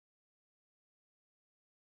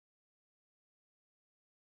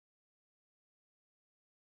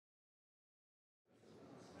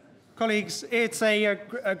Colleagues, it's a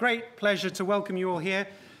great pleasure to welcome you all here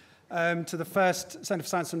to the first Centre for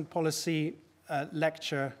Science and Policy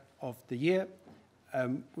lecture of the year.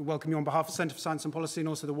 We welcome you on behalf of the Centre for Science and Policy and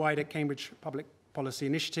also the wider Cambridge Public Policy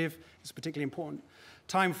Initiative. It's a particularly important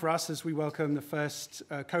time for us as we welcome the first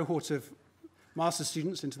cohort of master's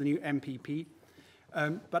students into the new MPP.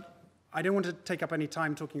 But I don't want to take up any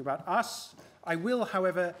time talking about us. I will,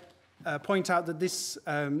 however, point out that this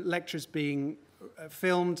lecture is being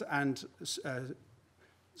filmed and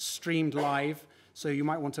streamed live, so you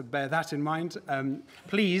might want to bear that in mind.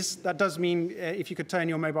 Please, that does mean if you could turn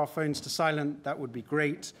your mobile phones to silent, that would be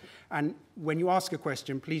great. And when you ask a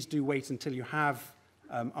question, please do wait until you have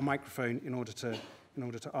a microphone in order to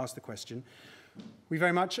ask the question. We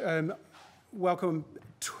very much welcome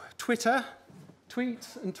tweets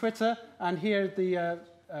and Twitter, and here the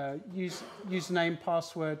username,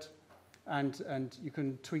 password, and you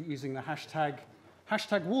can tweet using the hashtag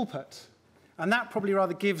Walport. And that probably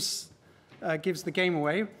rather gives the game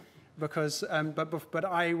away, because, but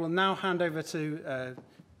I will now hand over to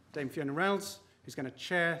Dame Fiona Reynolds, who's going to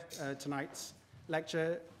chair tonight's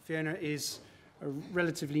lecture. Fiona is a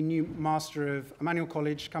relatively new master of Emmanuel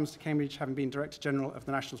College, comes to Cambridge having been Director General of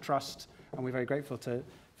the National Trust, and we're very grateful to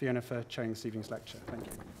Fiona for chairing this evening's lecture. Thank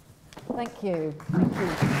you. Thank you. Thank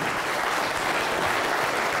you.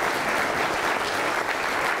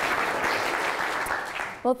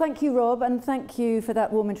 Well, thank you, Rob, and thank you for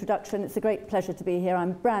that warm introduction. It's a great pleasure to be here.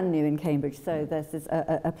 I'm brand new in Cambridge, so this is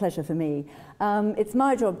a pleasure for me. It's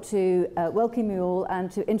my job to welcome you all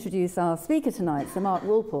and to introduce our speaker tonight, Sir Mark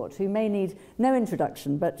Walport, who may need no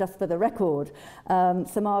introduction, but just for the record,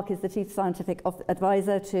 Sir Mark is the Chief Scientific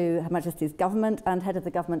Advisor to Her Majesty's Government and Head of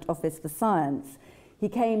the Government Office for Science. He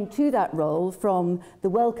came to that role from the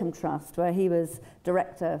Wellcome Trust, where he was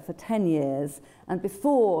director for 10 years. And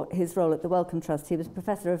before his role at the Wellcome Trust, he was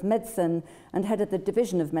Professor of Medicine and head of the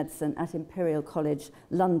Division of Medicine at Imperial College,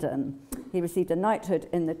 London. He received a knighthood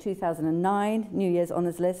in the 2009 New Year's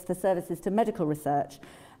Honours List for services to medical research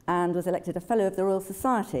and was elected a Fellow of the Royal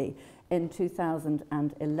Society in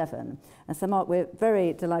 2011. And so, Mark, we're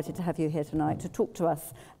very delighted to have you here tonight to talk to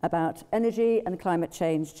us about energy and climate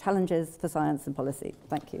change challenges for science and policy.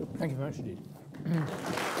 Thank you. Thank you very much indeed.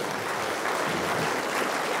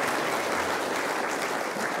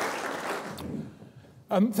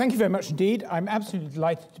 Thank you very much indeed. I'm absolutely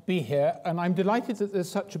delighted to be here, and I'm delighted that there's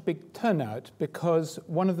such a big turnout, because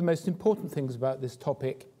one of the most important things about this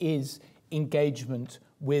topic is engagement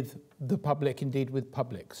with the public, indeed with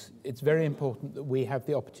publics. It's very important that we have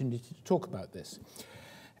the opportunity to talk about this.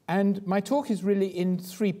 And my talk is really in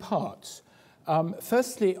three parts.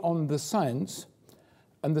 Firstly, on the science,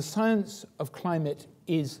 and the science of climate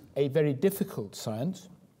is a very difficult science.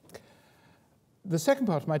 The second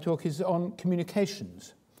part of my talk is on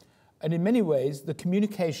communications. And in many ways, the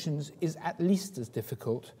communications is at least as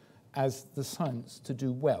difficult as the science to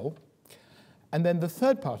do well. And then the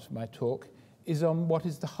third part of my talk is on what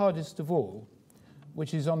is the hardest of all,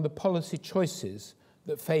 which is on the policy choices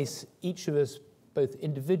that face each of us, both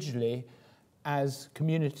individually, as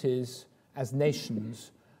communities, as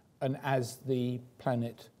nations, and as the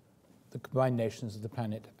planet, the combined nations of the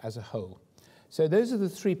planet as a whole. So those are the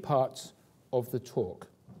three parts of the talk.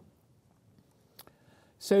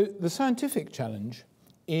 So the scientific challenge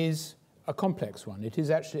is a complex one. It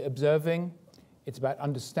is actually observing, it's about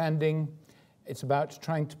understanding, it's about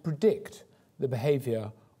trying to predict the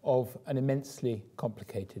behavior of an immensely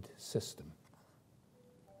complicated system.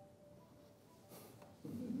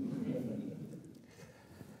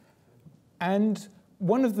 And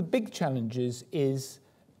one of the big challenges is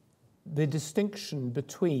the distinction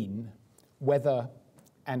between weather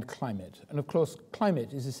and climate. And of course,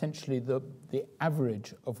 climate is essentially the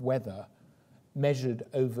average of weather measured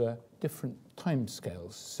over different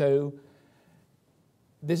timescales. So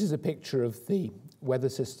this is a picture of the weather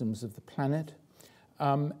systems of the planet.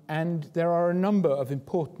 And there are a number of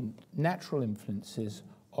important natural influences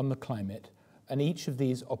on the climate, and each of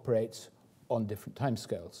these operates on different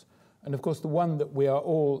timescales. And of course, the one that we are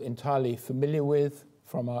all entirely familiar with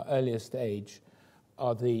from our earliest age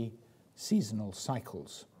are the seasonal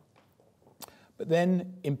cycles. But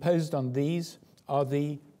then imposed on these are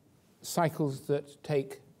the cycles that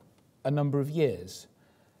take a number of years.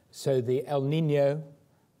 So the El Niño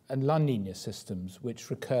and La Niña systems, which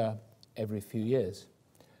recur every few years.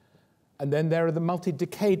 And then there are the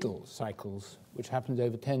multi-decadal cycles, which happens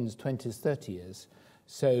over 10s, 20s, 30 years.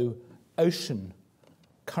 So ocean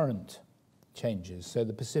current changes, so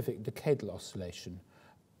the Pacific decadal oscillation.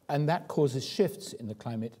 And that causes shifts in the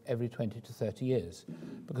climate every 20 to 30 years.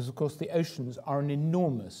 Because, of course, the oceans are an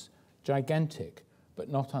enormous, gigantic, but but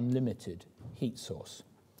not unlimited heat source.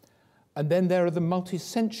 And then there are the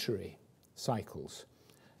multi-century cycles.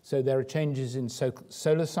 So there are changes in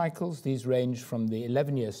solar cycles. These range from the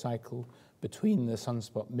 11-year cycle between the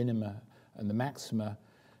sunspot minima and the maxima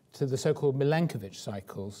to the so-called Milankovitch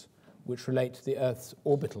cycles, which relate to the Earth's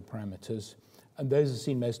orbital parameters, and those are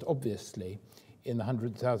seen most obviously in the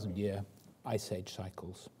 100,000-year Ice Age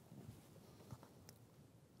cycles.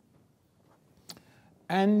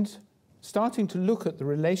 And starting to look at the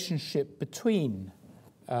relationship between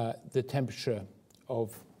the temperature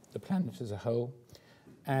of the planet as a whole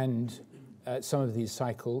and some of these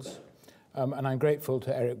cycles, and I'm grateful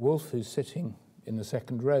to Eric Wolf, who's sitting in the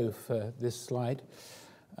second row for this slide,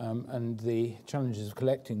 and the challenges of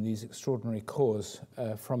collecting these extraordinary cores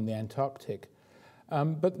from the Antarctic.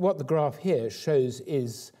 But what the graph here shows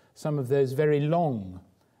is some of those very long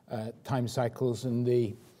time cycles, and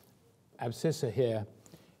the abscissa here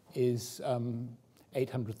is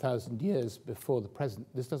 800,000 years before the present.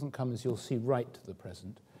 This doesn't come, as you'll see, right to the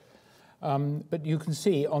present. But you can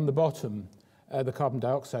see on the bottom the carbon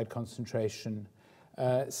dioxide concentration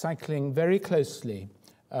cycling very closely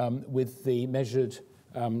with the measured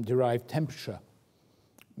derived temperature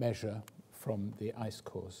measure from the ice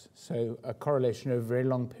cores. So a correlation over a very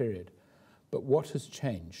long period. But what has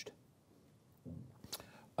changed?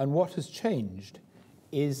 And what has changed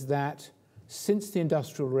is that since the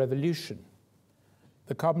Industrial Revolution,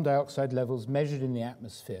 the carbon dioxide levels measured in the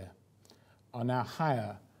atmosphere are now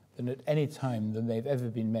higher than at any time than they've ever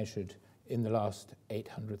been measured in the last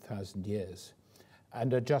 800,000 years,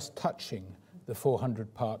 and are just touching the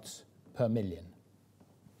 400 parts per million.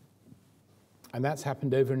 And that's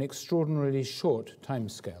happened over an extraordinarily short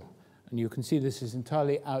timescale. And you can see this is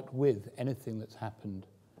entirely out with anything that's happened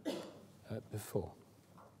before.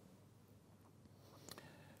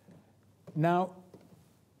 Now,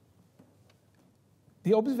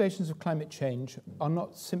 the observations of climate change are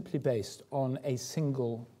not simply based on a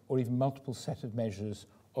single or even multiple set of measures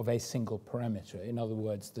of a single parameter, in other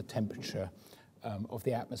words, the temperature of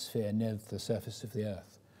the atmosphere near the surface of the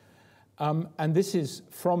Earth. And this is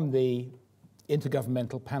from the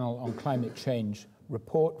Intergovernmental Panel on Climate Change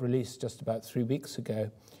report released just about 3 weeks ago.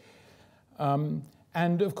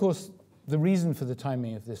 And of course, the reason for the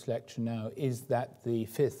timing of this lecture now is that the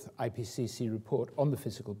 5th IPCC report on the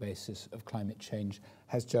physical basis of climate change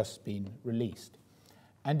has just been released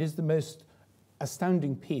and is the most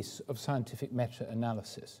astounding piece of scientific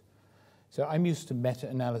meta-analysis. So I'm used to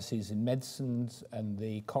meta-analyses in medicines and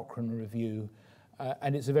the Cochrane Review,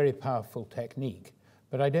 and it's a very powerful technique.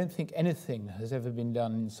 But I don't think anything has ever been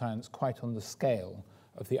done in science quite on the scale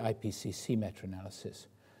of the IPCC meta-analysis.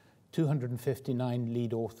 259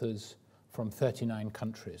 lead authors from 39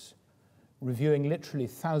 countries, reviewing literally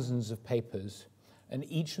thousands of papers, and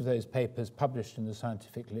each of those papers published in the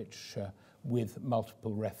scientific literature with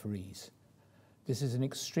multiple referees. This is an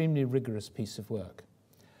extremely rigorous piece of work.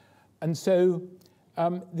 And so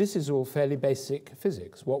this is all fairly basic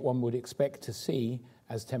physics. What one would expect to see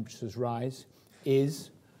as temperatures rise is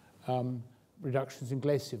reductions in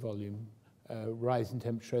glacier volume, rise in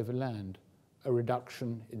temperature over land, a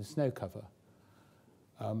reduction in snow cover,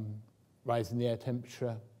 rise in the air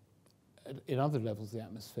temperature in other levels of the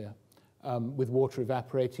atmosphere, with water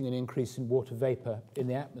evaporating, an increase in water vapor in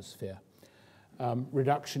the atmosphere,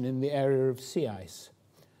 reduction in the area of sea ice,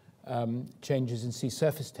 changes in sea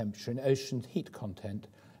surface temperature and ocean heat content,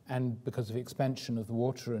 and because of expansion of the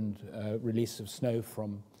water and release of snow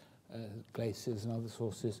from glaciers and other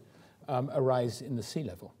sources, a rise in the sea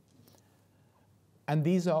level. And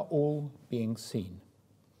these are all being seen.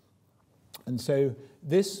 And so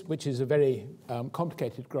this, which is a very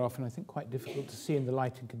complicated graph, and I think quite difficult to see in the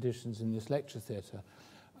lighting conditions in this lecture theatre,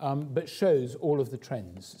 but shows all of the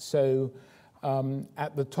trends. So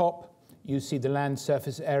at the top, you see the land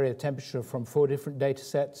surface area temperature from 4 different data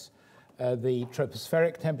sets, the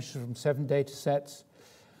tropospheric temperature from 7 data sets.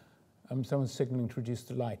 Someone's signaling to reduce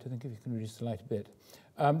the light. I think if you can reduce the light a bit.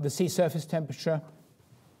 The sea surface temperature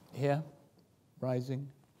here, rising.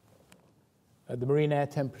 The marine air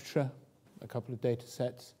temperature, a couple of data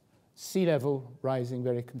sets. Sea level rising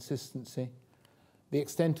very consistently. The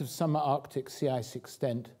extent of summer Arctic sea ice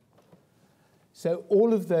extent. So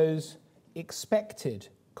all of those expected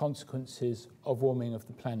consequences of warming of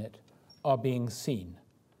the planet are being seen.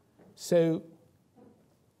 So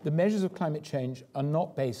the measures of climate change are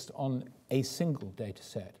not based on a single data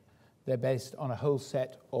set. They're based on a whole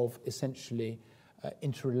set of essentially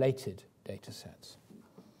interrelated data sets.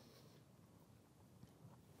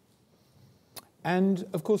 And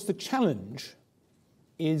of course, the challenge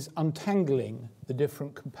is untangling the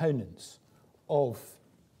different components of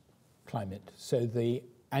climate. So the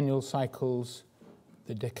annual cycles,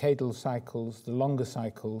 the decadal cycles, the longer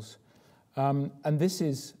cycles. And this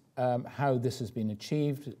is how this has been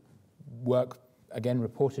achieved. Work, again,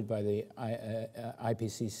 reported by the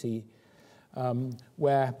IPCC,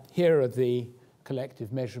 where here are the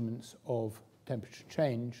collective measurements of temperature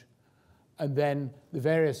change. And then the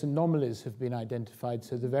various anomalies have been identified,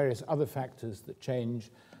 so the various other factors that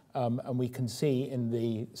change. And we can see in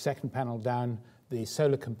the second panel down the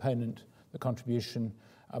solar component, the contribution.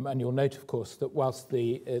 And you'll note, of course, that whilst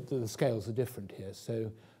the scales are different here,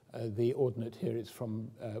 so the ordinate here is from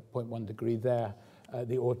 0.1 degree there,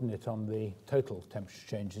 the ordinate on the total temperature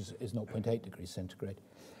change is 0.8 degrees centigrade.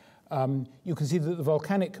 You can see that the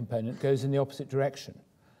volcanic component goes in the opposite direction.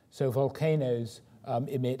 So volcanoes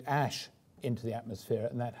emit ash into the atmosphere,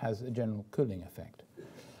 and that has a general cooling effect.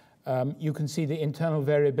 You can see the internal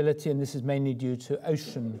variability, and this is mainly due to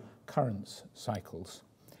ocean currents cycles.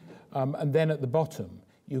 And then at the bottom,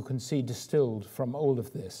 you can see distilled from all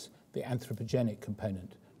of this the anthropogenic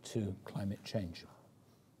component to climate change.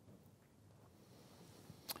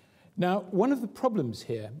 Now, one of the problems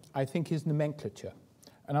here, I think, is nomenclature.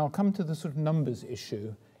 And I'll come to the sort of numbers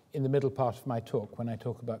issue in the middle part of my talk when I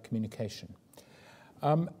talk about communication.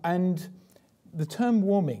 And the term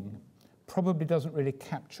warming probably doesn't really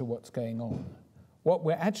capture what's going on. What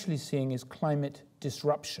we're actually seeing is climate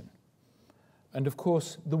disruption. And of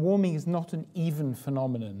course, the warming is not an even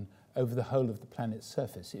phenomenon over the whole of the planet's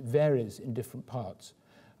surface. It varies in different parts.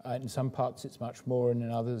 In some parts it's much more, and in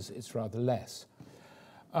others it's rather less.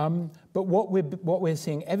 But what we're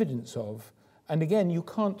seeing evidence of, and again, you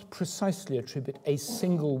can't precisely attribute a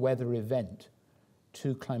single weather event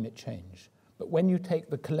to climate change. But when you take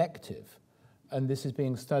the collective, and this is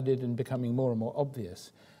being studied and becoming more and more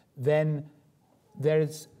obvious, then there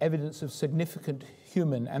is evidence of significant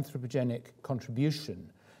human anthropogenic contribution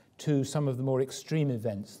to some of the more extreme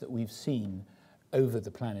events that we've seen over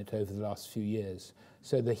the planet over the last few years.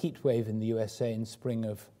 So the heat wave in the USA in spring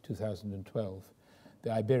of 2012,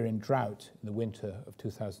 the Iberian drought in the winter of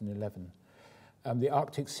 2011, the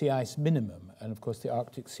Arctic sea ice minimum, and of course the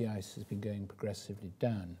Arctic sea ice has been going progressively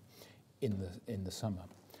down in the summer.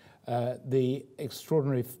 The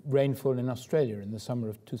extraordinary rainfall in Australia in the summer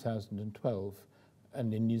of 2012,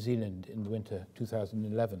 and in New Zealand in the winter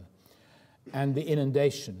 2011, and the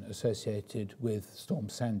inundation associated with Storm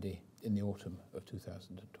Sandy in the autumn of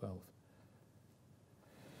 2012.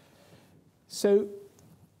 So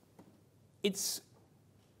it's,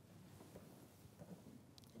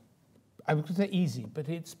 I would say easy, but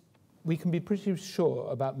we can be pretty sure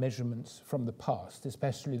about measurements from the past,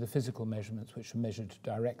 especially the physical measurements which are measured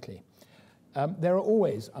directly. There are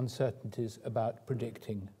always uncertainties about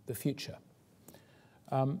predicting the future.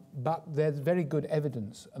 But there's very good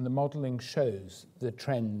evidence, and the modeling shows the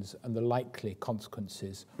trends and the likely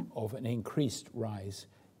consequences of an increased rise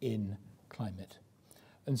in climate.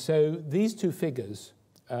 And so these two figures,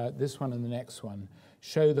 this one and the next one,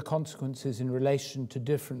 show the consequences in relation to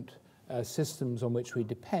different systems on which we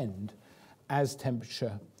depend as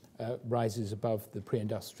temperature rises above the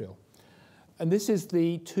pre-industrial. And this is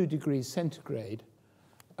the 2 degrees centigrade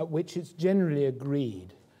at which it's generally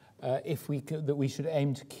agreed that we should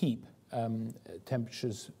aim to keep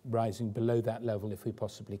temperatures rising below that level if we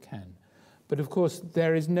possibly can. But of course,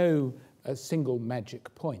 there is no single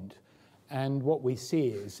magic point. And what we see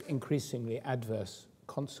is increasingly adverse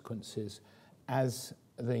consequences as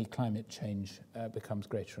the climate change becomes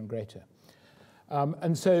greater and greater.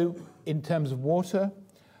 And so in terms of water,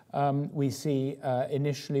 we see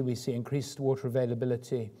initially we see increased water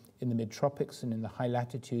availability in the mid-tropics and in the high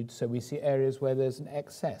latitudes. So we see areas where there's an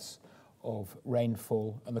excess of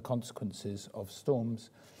rainfall and the consequences of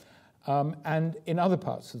storms. And in other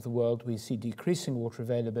parts of the world, we see decreasing water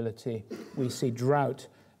availability. We see drought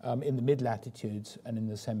in the mid-latitudes and in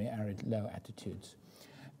the semi-arid low altitudes.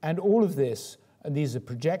 And all of this, and these are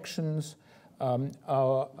projections,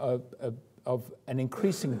 are of an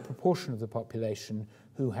increasing proportion of the population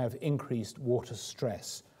who have increased water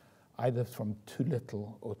stress, either from too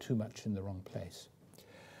little or too much in the wrong place.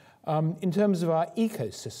 In terms of our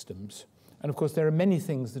ecosystems, and of course there are many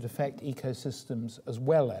things that affect ecosystems as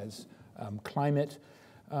well as climate,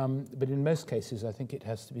 but in most cases I think it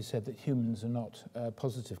has to be said that humans are not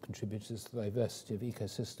positive contributors to the diversity of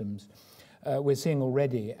ecosystems. We're seeing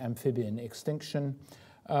already amphibian extinction,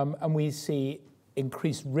 and we see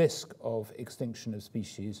increased risk of extinction of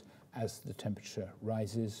species as the temperature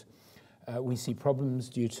rises. We see problems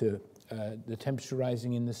due to the temperature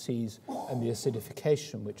rising in the seas and the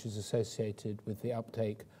acidification which is associated with the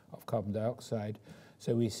uptake of carbon dioxide.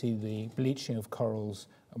 So we see the bleaching of corals,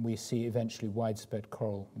 and we see eventually widespread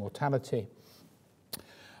coral mortality.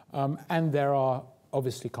 And there are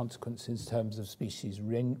obviously consequences in terms of species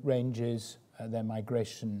ranges, their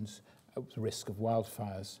migrations, the risk of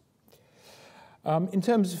wildfires. In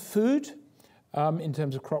terms of food, in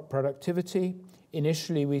terms of crop productivity,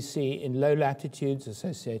 initially we see in low latitudes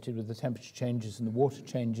associated with the temperature changes and the water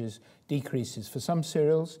changes decreases for some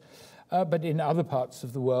cereals, but in other parts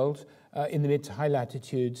of the world, in the mid to high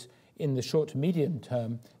latitudes, in the short to medium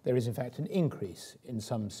term, there is in fact an increase in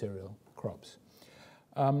some cereal crops.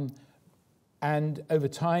 And over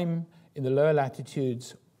time, in the lower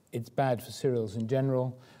latitudes, it's bad for cereals in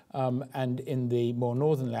general, and in the more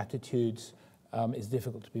northern latitudes, it's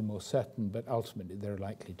difficult to be more certain, but ultimately there are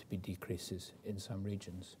likely to be decreases in some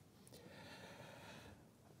regions.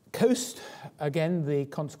 Coast, again, the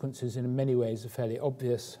consequences in many ways are fairly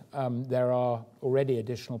obvious. There are already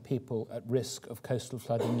additional people at risk of coastal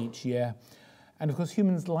flooding each year. And of course,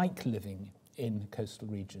 humans like living in coastal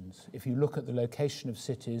regions. If you look at the location of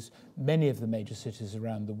cities, many of the major cities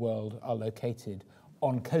around the world are located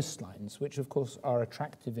on coastlines, which of course are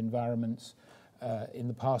attractive environments. In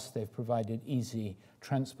the past, they've provided easy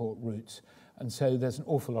transport routes. And so there's an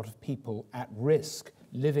awful lot of people at risk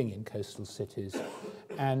living in coastal cities,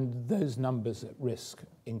 and those numbers at risk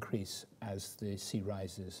increase as the sea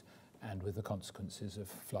rises and with the consequences of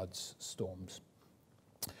floods, storms.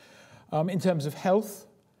 In terms of health,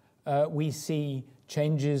 we see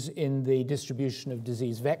changes in the distribution of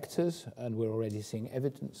disease vectors, and we're already seeing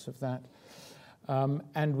evidence of that.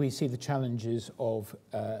 And we see the challenges of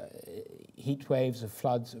heat waves, of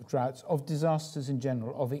floods, of droughts, of disasters in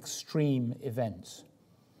general, of extreme events.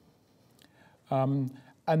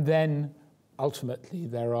 And then, ultimately,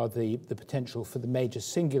 there are the potential for the major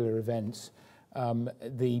singular events,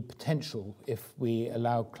 the potential, if we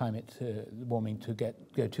allow climate warming to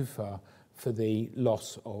go too far, for the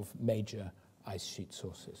loss of major ice sheet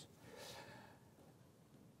sources.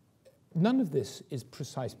 None of this is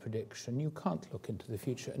precise prediction. You can't look into the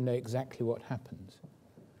future and know exactly what happens.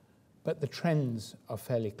 But the trends are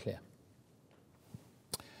fairly clear.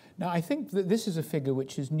 Now, I think that this is a figure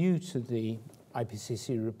which is new to the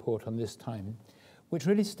IPCC report on this time, which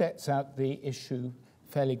really sets out the issue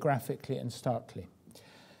fairly graphically and starkly.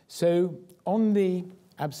 So on the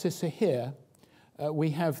abscissa here,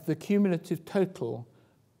 we have the cumulative total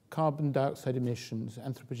carbon dioxide emissions,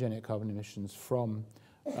 anthropogenic carbon emissions from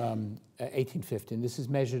 1850, and this is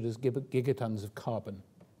measured as gigatons of carbon.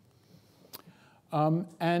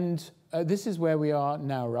 This is where we are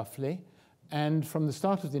now, roughly. And from the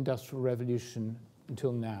start of the Industrial Revolution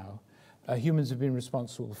until now, humans have been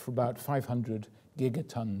responsible for about 500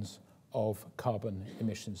 gigatons of carbon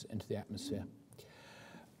emissions into the atmosphere.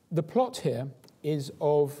 The plot here is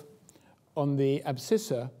of, on the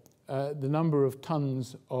abscissa, the number of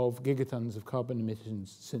tons of gigatons of carbon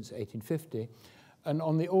emissions since 1850. And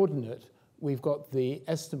on the ordinate, we've got the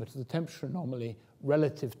estimate of the temperature anomaly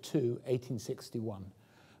relative to 1861.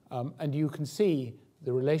 And you can see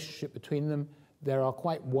the relationship between them. There are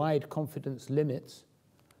quite wide confidence limits,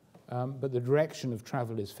 but the direction of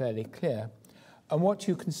travel is fairly clear. And what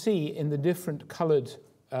you can see in the different colored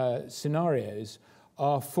scenarios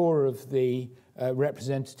are 4 of the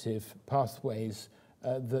representative pathways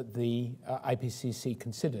that the IPCC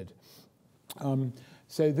considered.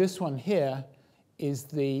 So this one here is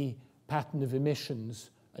the pattern of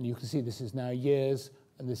emissions, and you can see this is now years,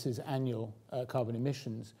 and this is annual carbon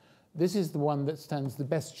emissions. This is the one that stands the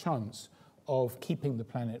best chance of keeping the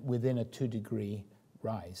planet within a 2-degree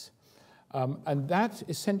rise. And that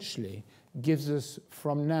essentially gives us,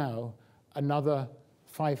 from now, another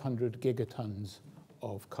 500 gigatons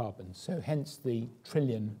of carbon, so hence the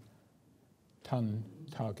trillion-ton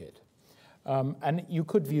target. And you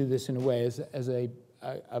could view this in a way as a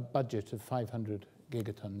budget of 500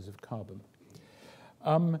 gigatons of carbon.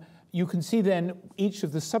 You can see then each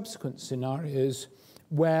of the subsequent scenarios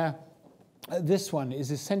where this one is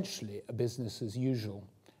essentially a business as usual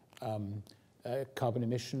carbon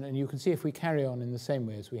emission. And you can see if we carry on in the same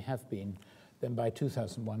way as we have been, then by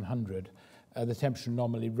 2100, the temperature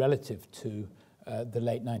anomaly relative to the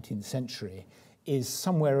late 19th century is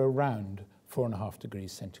somewhere around 4.5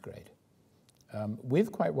 degrees centigrade,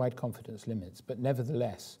 with quite wide confidence limits, but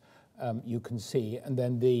nevertheless, you can see, and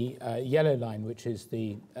then the yellow line, which is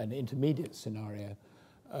an intermediate scenario,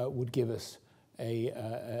 would give us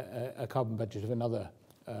a carbon budget of another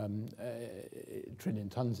trillion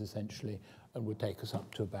tons, essentially, and would take us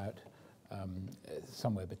up to about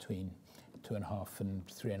somewhere between 2.5 and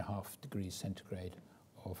 3.5 degrees centigrade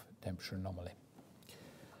of temperature anomaly.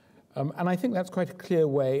 And I think that's quite a clear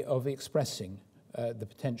way of expressing the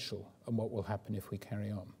potential and what will happen if we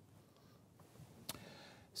carry on.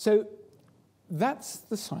 So that's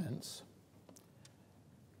the science.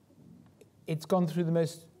 It's gone through the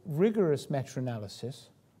most rigorous meta-analysis.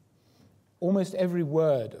 Almost every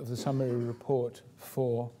word of the summary report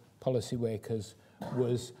for policymakers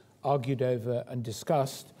was argued over and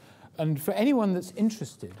discussed. And for anyone that's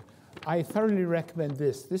interested, I thoroughly recommend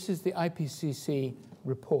this. This is the IPCC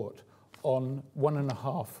report on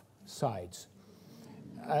 1.5 sides.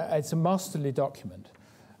 It's a masterly document.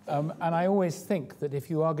 And I always think that if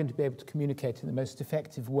you are going to be able to communicate in the most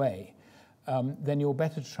effective way, then you're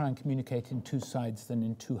better to try and communicate in 2 sides than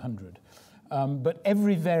in 200. But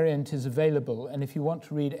every variant is available, and if you want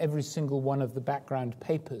to read every single one of the background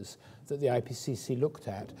papers that the IPCC looked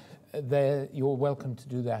at, you're welcome to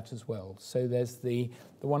do that as well. So there's the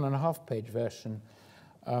 1.5-page version,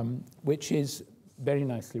 which is very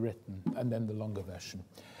nicely written, and then the longer version.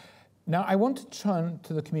 Now, I want to turn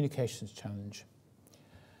to the communications challenge.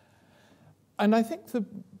 And I think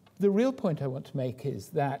the real point I want to make is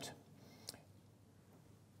that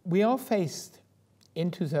we are faced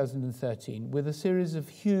in 2013 with a series of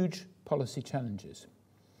huge policy challenges.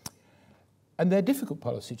 And they're difficult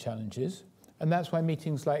policy challenges, and that's why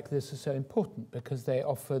meetings like this are so important, because they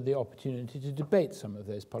offer the opportunity to debate some of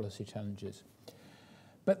those policy challenges.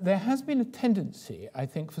 But there has been a tendency, I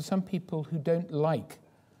think, for some people who don't like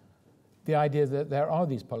the idea that there are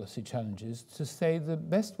these policy challenges to say the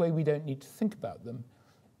best way we don't need to think about them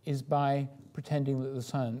is by pretending that the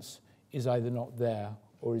science is either not there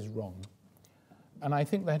or is wrong. And I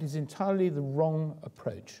think that is entirely the wrong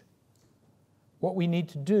approach. What we need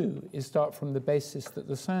to do is start from the basis that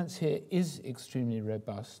the science here is extremely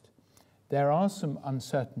robust. There are some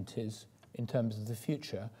uncertainties in terms of the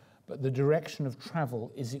future, but the direction of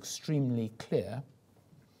travel is extremely clear,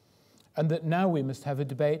 and that now we must have a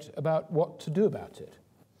debate about what to do about it.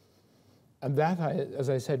 And that, as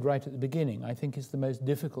I said right at the beginning, I think is the most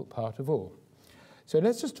difficult part of all. So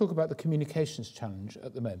let's just talk about the communications challenge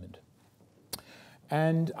at the moment.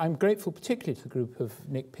 And I'm grateful particularly to the group of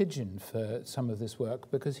Nick Pidgeon for some of this work,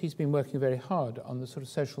 because he's been working very hard on the sort of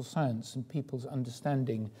social science and people's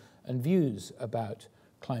understanding and views about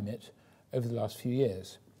climate over the last few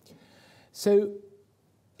years. So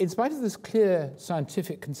in spite of this clear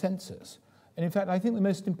scientific consensus, and in fact I think the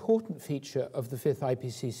most important feature of the 5th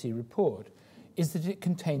IPCC report is that it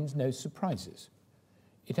contains no surprises.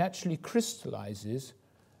 It actually crystallizes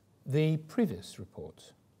the previous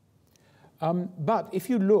reports. But if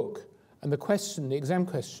you look, and the exam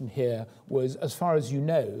question here was, as far as you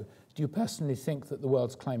know, do you personally think that the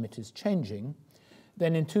world's climate is changing?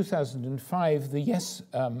 Then in 2005, the yes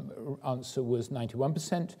answer was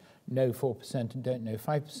 91%, no 4%, and don't know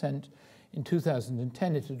 5%. In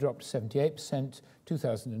 2010, it had dropped to 78%,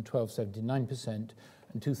 2012, 79%,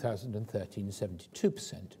 and 2013,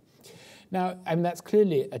 72%. Now, I mean, that's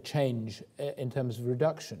clearly a change in terms of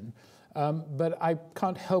reduction. But I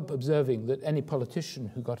can't help observing that any politician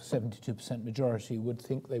who got a 72% majority would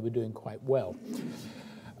think they were doing quite well.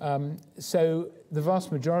 So the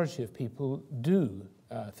vast majority of people do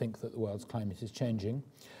think that the world's climate is changing.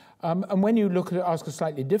 And when you ask a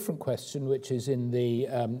slightly different question, which is in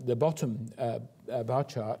the bottom bar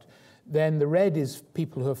chart, then the red is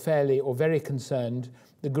people who are fairly or very concerned,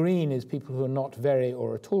 the green is people who are not very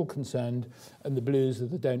or at all concerned, and the blues are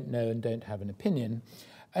the don't know and don't have an opinion.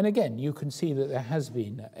 And again, you can see that there has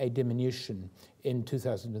been a diminution in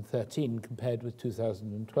 2013 compared with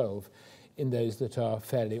 2012 in those that are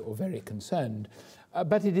fairly or very concerned.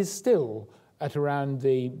 But it is still at around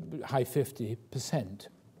the high 50%.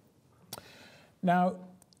 Now,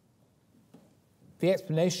 the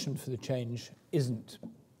explanation for the change isn't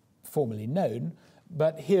formally known,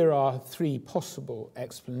 but here are 3 possible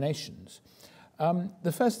explanations.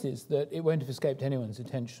 The first is that it won't have escaped anyone's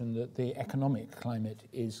attention that the economic climate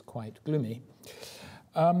is quite gloomy.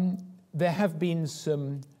 There have been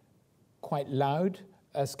some quite loud,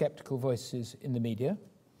 sceptical voices in the media.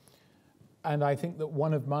 And I think that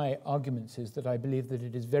one of my arguments is that I believe that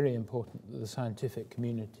it is very important that the scientific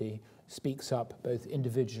community speaks up both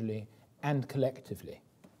individually and collectively.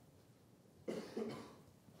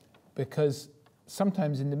 Because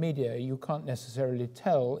sometimes in the media, you can't necessarily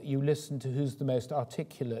tell. You listen to who's the most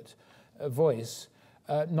articulate voice,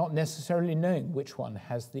 not necessarily knowing which one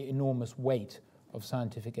has the enormous weight of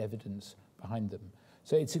scientific evidence behind them.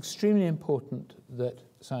 So it's extremely important that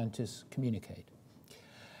scientists communicate.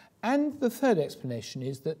 And the third explanation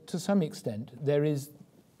is that, to some extent, there is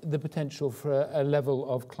the potential for a level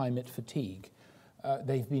of climate fatigue.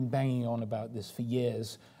 They've been banging on about this for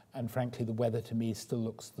years, and frankly, the weather to me still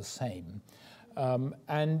looks the same.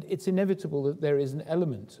 And it's inevitable that there is an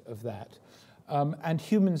element of that. And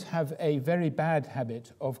humans have a very bad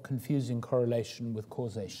habit of confusing correlation with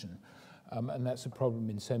causation. And that's a problem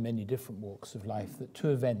in so many different walks of life, that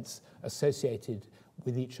two events associated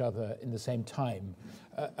with each other in the same time,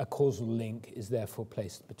 a causal link is therefore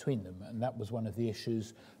placed between them. And that was one of the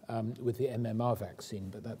issues with the MMR vaccine,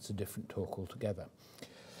 but that's a different talk altogether.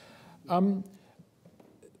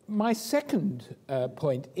 My second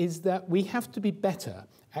point is that we have to be better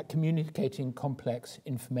at communicating complex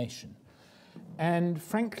information. And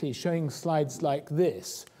frankly, showing slides like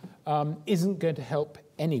this isn't going to help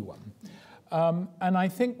anyone. And I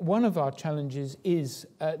think one of our challenges is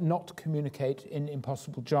not to communicate in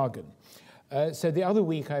impossible jargon. So the other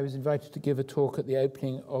week I was invited to give a talk at the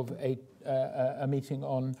opening of a meeting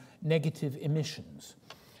on negative emissions.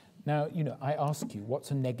 Now, you know, I ask you,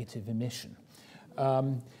 what's a negative emission?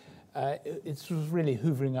 It's really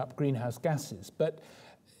hoovering up greenhouse gases, but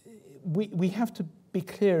we have to be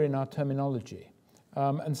clear in our terminology.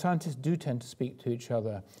 And scientists do tend to speak to each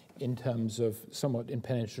other in terms of somewhat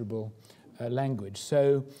impenetrable language.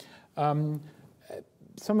 So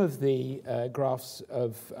some of the graphs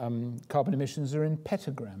of carbon emissions are in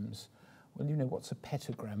petagrams. Well, you know, what's a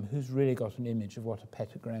petagram? Who's really got an image of what a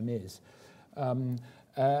petagram is?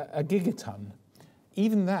 A gigaton.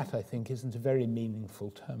 Even that, I think, isn't a very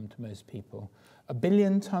meaningful term to most people. 1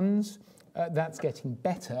 billion tons, that's getting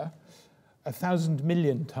better. 1,000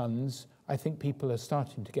 million tons, I think people are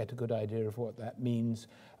starting to get a good idea of what that means.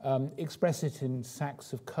 Express it in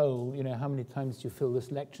sacks of coal. You know, how many times do you fill this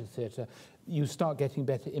lecture theatre? You start getting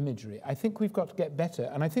better imagery. I think we've got to get better,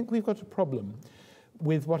 and I think we've got a problem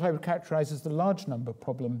with what I would characterize as the large number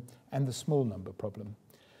problem and the small number problem.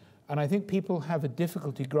 And I think people have a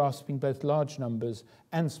difficulty grasping both large numbers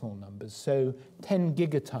and small numbers. So 10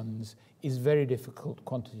 gigatons is a very difficult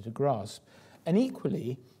quantity to grasp. And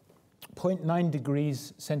equally, 0.9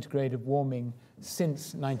 degrees centigrade of warming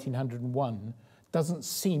since 1901 doesn't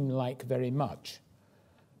seem like very much.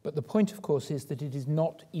 But the point, of course, is that it is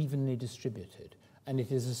not evenly distributed, and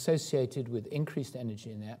it is associated with increased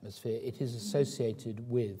energy in the atmosphere. It is associated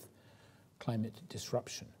with climate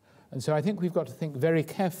disruption. And so I think we've got to think very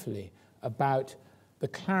carefully about the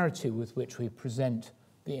clarity with which we present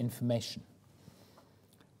the information.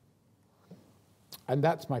 And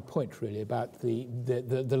that's my point, really, about the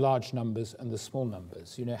large numbers and the small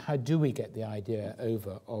numbers. You know, how do we get the idea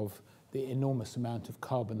over of the enormous amount of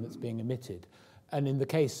carbon that's being emitted? And in the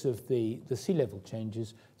case of the sea level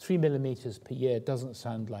changes, 3 millimeters per year doesn't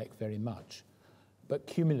sound like very much. But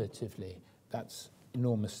cumulatively, that's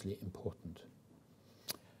enormously important.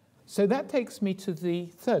 So that takes me to the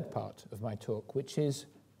third part of my talk, which is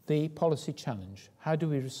the policy challenge. How do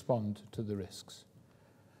we respond to the risks?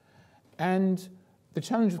 And the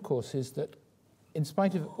challenge, of course, is that in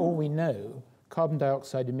spite of all we know, carbon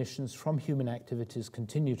dioxide emissions from human activities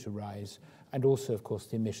continue to rise, and also, of course,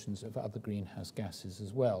 the emissions of other greenhouse gases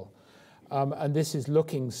as well. And this is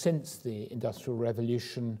looking since the Industrial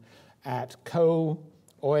Revolution at coal,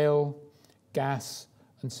 oil, gas,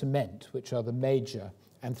 and cement, which are the major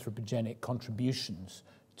anthropogenic contributions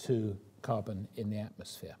to carbon in the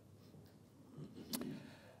atmosphere.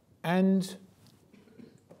 And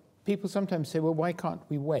people sometimes say, well, why can't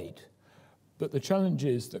we wait? But the challenge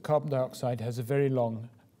is that carbon dioxide has a very long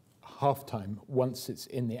half-time once it's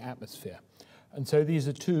in the atmosphere. And so these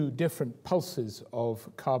are two different pulses of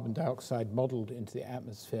carbon dioxide modeled into the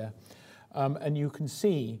atmosphere. And you can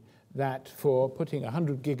see that for putting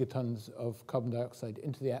 100 gigatons of carbon dioxide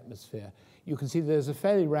into the atmosphere, you can see there's a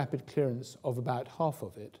fairly rapid clearance of about half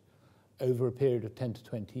of it over a period of 10 to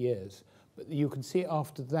 20 years. But you can see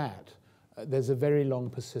after that, there's a very long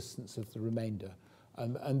persistence of the remainder.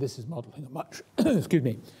 And this is modeling a much, excuse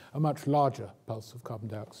me, a much larger pulse of carbon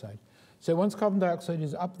dioxide. So once carbon dioxide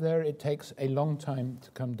is up there, it takes a long time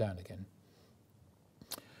to come down again.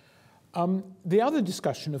 The other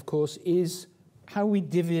discussion, of course, is how we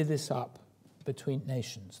divvy this up between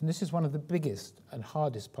nations. And this is one of the biggest and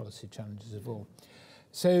hardest policy challenges of all.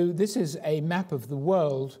 So this is a map of the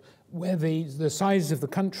world where the size of the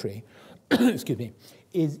country excuse me,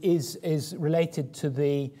 is related to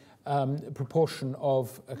the proportion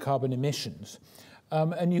of carbon emissions.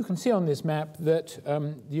 And you can see on this map that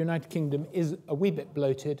the United Kingdom is a wee bit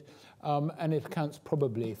bloated, and it accounts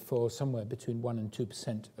probably for somewhere between 1% and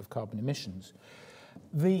 2% of carbon emissions.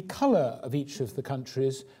 The colour of each of the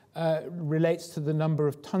countries relates to the number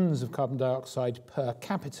of tons of carbon dioxide per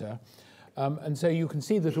capita. And so you can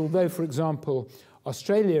see that although, for example,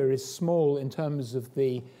 Australia is small in terms of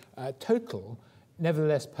the total,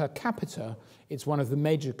 Nevertheless, per capita, it's one of the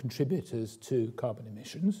major contributors to carbon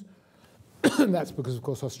emissions. That's because, of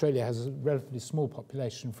course, Australia has a relatively small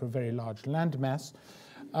population for a very large landmass,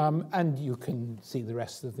 and you can see the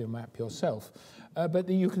rest of the map yourself. But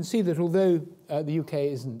you can see that although the UK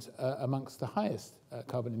isn't amongst the highest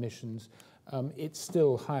carbon emissions, it's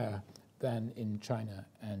still higher than in China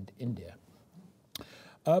and India.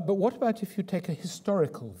 But what about if you take a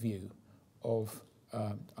historical view of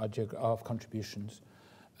our contributions?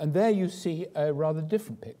 And there you see a rather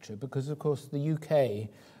different picture, because, of course, the UK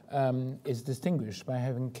is distinguished by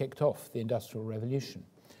having kicked off the Industrial Revolution.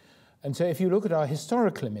 And so if you look at our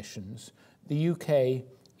historical emissions, the UK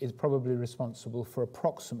is probably responsible for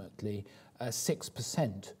approximately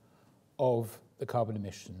 6% of the carbon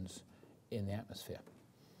emissions in the atmosphere.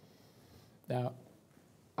 Now,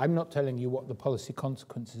 I'm not telling you what the policy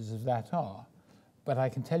consequences of that are, but I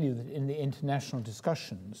can tell you that in the international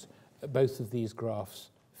discussions, both of these graphs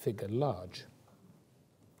figure large,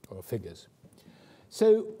 or figures.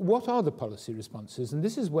 So what are the policy responses? And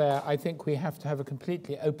this is where I think we have to have a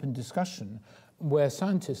completely open discussion, where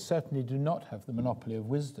scientists certainly do not have the monopoly of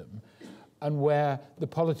wisdom, and where the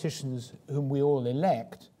politicians whom we all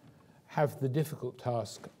elect have the difficult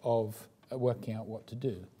task of working out what to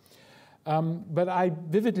do. But I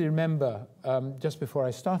vividly remember, just before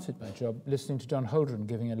I started my job, listening to John Holdren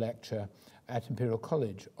giving a lecture at Imperial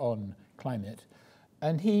College on climate.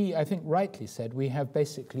 And he, I think, rightly said, we have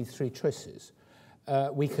basically three choices.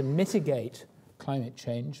 We can mitigate climate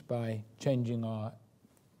change by changing our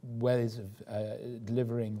ways of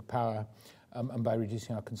delivering power and by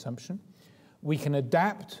reducing our consumption. We can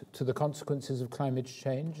adapt to the consequences of climate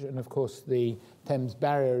change, and of course the Thames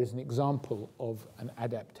Barrier is an example of an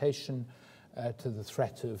adaptation to the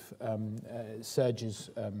threat of surges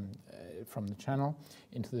from the Channel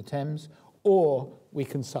into the Thames, or we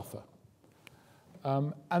can suffer.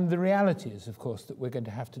 And the reality is, of course, that we're going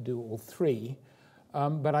to have to do all three,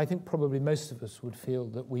 but I think probably most of us would feel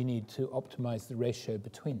that we need to optimize the ratio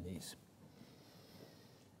between these.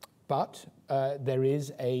 But there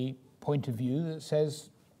is a point of view that says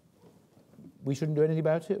we shouldn't do anything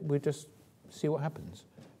about it, we'll just see what happens.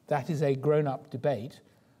 That is a grown-up debate,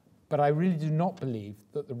 but I really do not believe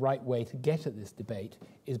that the right way to get at this debate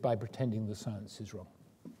is by pretending the science is wrong.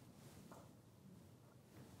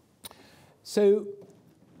 So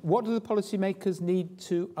what do the policymakers need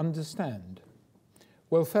to understand?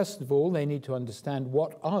 Well, first of all, they need to understand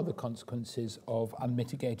what are the consequences of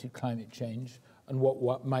unmitigated climate change and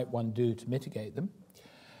what might one do to mitigate them.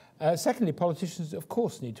 Secondly, politicians, of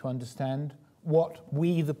course, need to understand what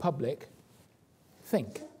we, the public,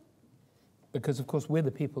 think, because, of course, we're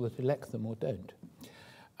the people that elect them or don't.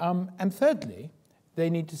 And thirdly,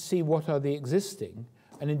 they need to see what are the existing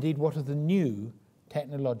and, indeed, what are the new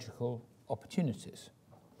technological opportunities.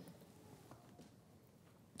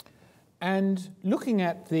 And looking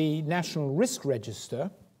at the National Risk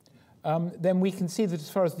Register, then we can see that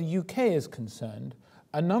as far as the UK is concerned,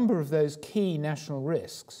 a number of those key national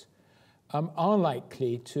risks are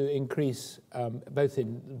likely to increase both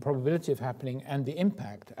in the probability of happening and the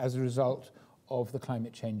impact as a result of the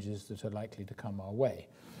climate changes that are likely to come our way.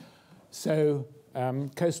 So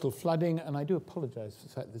coastal flooding, and I do apologize for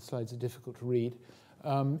the fact that the slides are difficult to read,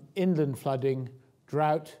 inland flooding,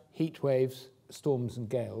 drought, heat waves, storms and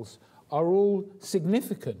gales are all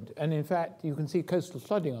significant. And in fact, you can see coastal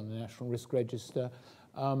flooding on the National Risk Register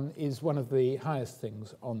is one of the highest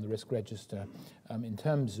things on the risk register in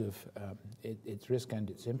terms of its risk and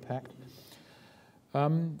its impact.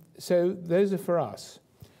 So those are for us.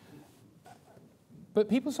 But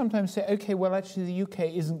people sometimes say, okay, well, actually, the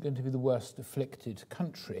UK isn't going to be the worst afflicted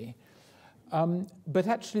country. But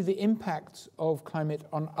actually, the impacts of climate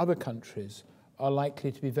on other countries are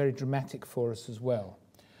likely to be very dramatic for us as well.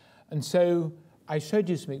 And so I showed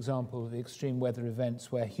you some examples of extreme weather events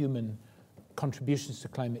where human contributions to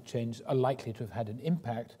climate change are likely to have had an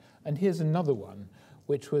impact. And here's another one,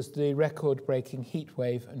 which was the record-breaking heat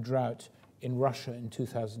wave and drought in Russia in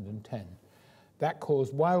 2010. That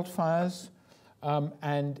caused wildfires,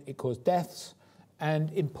 and it caused deaths. And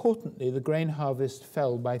importantly, the grain harvest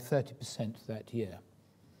fell by 30% that year.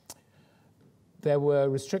 There were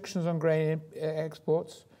restrictions on grain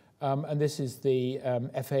exports. And this is the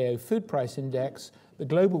FAO Food Price Index. The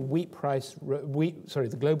global wheat price,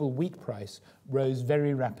 the global wheat price rose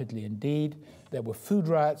very rapidly indeed. There were food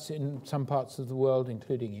riots in some parts of the world,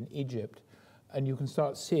 including in Egypt, and you can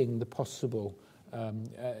start seeing the possible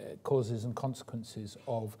causes and consequences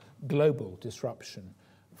of global disruption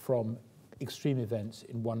from extreme events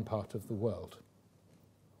in one part of the world.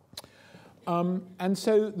 And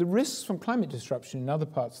so the risks from climate disruption in other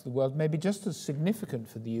parts of the world may be just as significant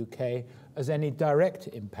for the UK as any direct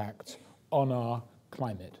impact on our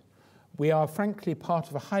climate. We are frankly part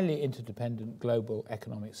of a highly interdependent global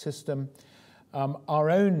economic system. Our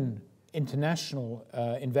own international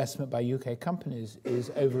investment by UK companies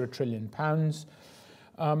is over £1 trillion,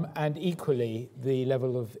 and equally the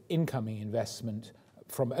level of incoming investment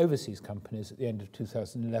from overseas companies at the end of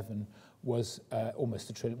 2011 was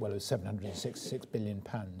almost £1 trillion, well, it was £766 billion.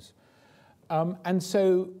 And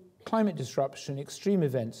so climate disruption, extreme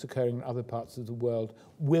events occurring in other parts of the world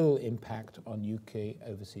will impact on UK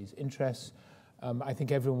overseas interests. I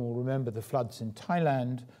think everyone will remember the floods in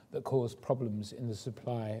Thailand that caused problems in the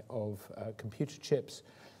supply of computer chips.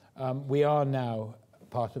 We are now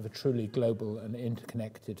part of a truly global and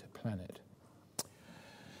interconnected planet.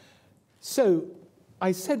 So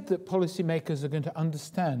I said that policymakers are going to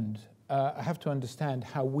have to understand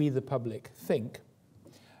how we, the public, think.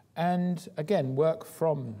 And again, work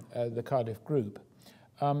from the Cardiff Group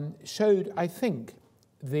showed, I think,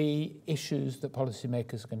 the issues that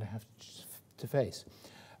policymakers are going to have to face.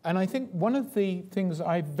 And I think one of the things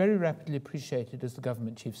I very rapidly appreciated as the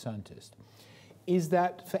government chief scientist is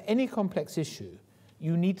that for any complex issue,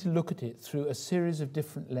 you need to look at it through a series of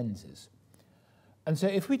different lenses. And so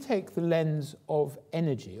if we take the lens of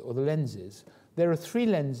energy, or the lenses, there are three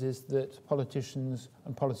lenses that politicians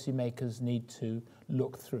and policymakers need to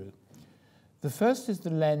look through. The first is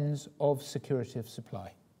the lens of security of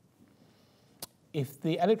supply. If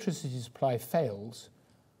the electricity supply fails,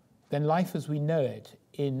 then life as we know it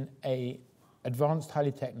in an advanced,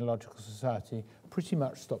 highly technological society pretty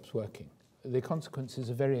much stops working. The consequences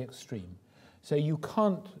are very extreme. So you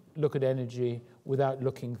can't look at energy without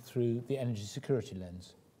looking through the energy security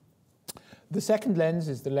lens. The second lens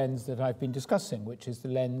is the lens that I've been discussing, which is the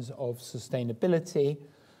lens of sustainability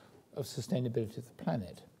of the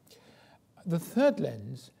planet. The third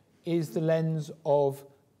lens is the lens of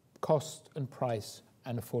cost and price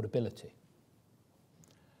and affordability.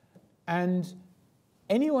 And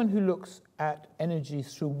anyone who looks at energy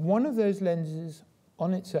through one of those lenses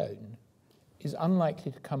on its own is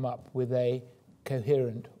unlikely to come up with a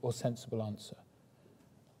coherent or sensible answer.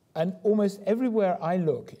 And almost everywhere I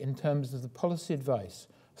look in terms of the policy advice,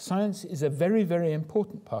 science is a very, very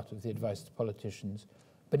important part of the advice to politicians,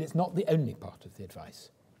 but it's not the only part of the advice.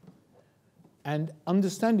 And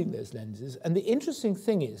understanding those lenses, and the interesting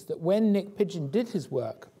thing is that when Nick Pidgeon did his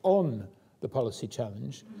work on the policy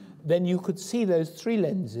challenge, then you could see those three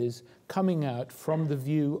lenses coming out from the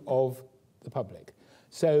view of the public.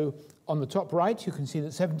 So on the top right, you can see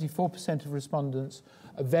that 74% of respondents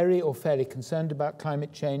are very or fairly concerned about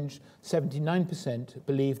climate change. 79%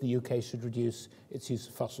 believe the UK should reduce its use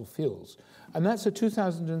of fossil fuels. And that's a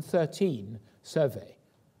 2013 survey.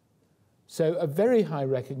 So a very high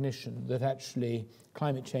recognition that actually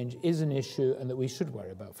climate change is an issue and that we should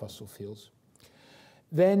worry about fossil fuels.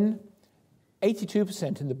 Then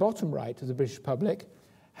 82% in the bottom right of the British public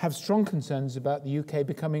have strong concerns about the UK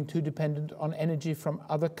becoming too dependent on energy from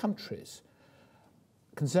other countries,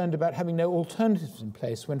 concerned about having no alternatives in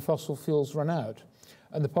place when fossil fuels run out,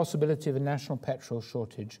 and the possibility of a national petrol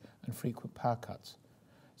shortage and frequent power cuts.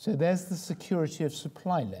 So there's the security of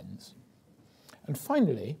supply lens. And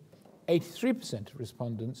finally, 83% of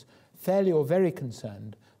respondents fairly or very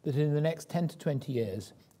concerned that in the next 10 to 20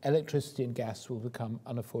 years, electricity and gas will become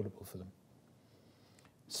unaffordable for them.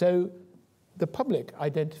 So the public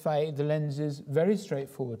identify the lenses very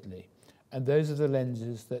straightforwardly, and those are the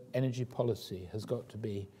lenses that energy policy has got to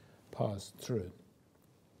be passed through.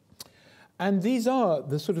 And these are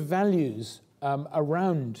the sort of values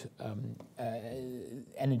around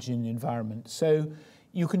energy and the environment. So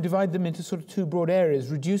you can divide them into sort of two broad areas: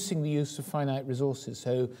 reducing the use of finite resources,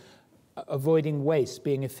 so avoiding waste,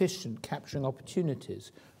 being efficient, capturing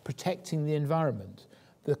opportunities, protecting the environment,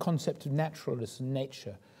 the concept of naturalness and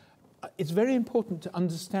nature. It's very important to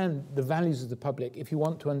understand the values of the public if you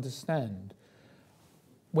want to understand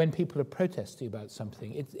when people are protesting about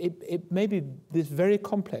something. It may be this very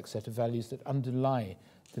complex set of values that underlie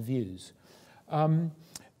the views.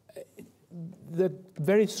 The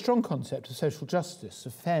very strong concept of social justice,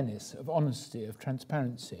 of fairness, of honesty, of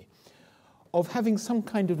transparency, of having some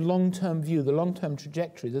kind of long-term view, the long-term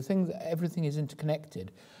trajectory, the thing that everything is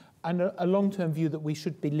interconnected, and a long-term view that we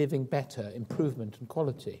should be living better, improvement and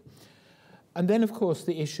quality. And then, of course,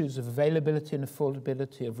 the issues of availability and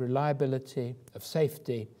affordability, of reliability, of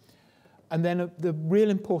safety, and then the real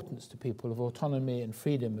importance to people of autonomy and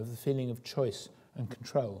freedom, of the feeling of choice and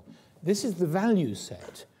control. This is the value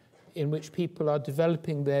set in which people are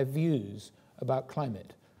developing their views about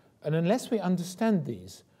climate. And unless we understand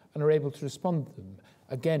these, and are able to respond to them,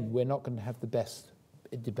 again, we're not going to have the best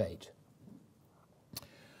debate.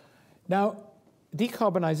 Now,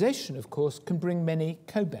 decarbonisation, of course, can bring many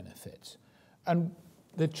co-benefits. And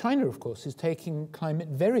China, of course, is taking climate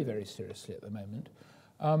very, very seriously at the moment.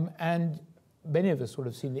 And many of us would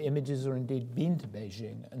have seen the images or indeed been to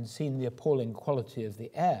Beijing and seen the appalling quality of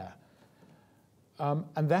the air.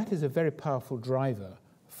 And that is a very powerful driver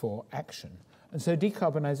for action. And so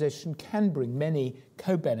decarbonisation can bring many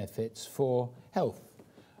co-benefits for health.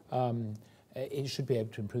 It should be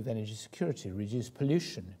able to improve energy security, reduce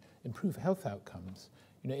pollution, improve health outcomes.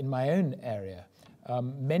 You know, in my own area,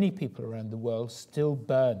 many people around the world still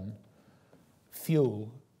burn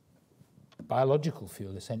fuel, biological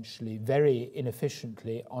fuel essentially, very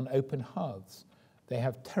inefficiently on open hearths. They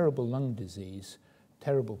have terrible lung disease,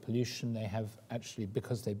 terrible pollution. They have actually,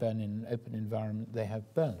 because they burn in an open environment, they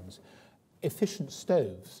have burns. Efficient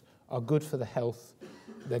stoves are good for the health,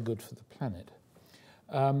 they're good for the planet.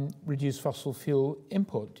 Reduce fossil fuel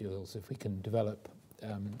import deals if we can develop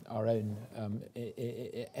our own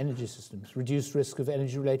energy systems, reduce risk of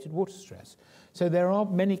energy-related water stress. So there are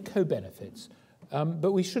many co-benefits,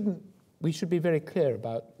 but we should be very clear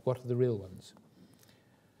about what are the real ones.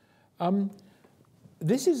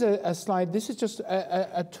 This is a slide, this is just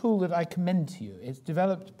a tool that I commend to you. It's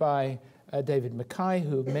developed by David Mackay,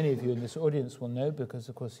 who many of you in this audience will know because,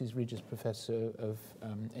 of course, he's Regius Professor of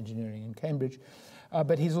Engineering in Cambridge,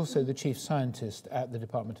 but he's also the Chief Scientist at the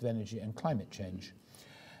Department of Energy and Climate Change.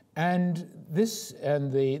 And this,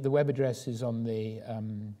 and the web address is on the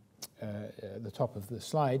top of the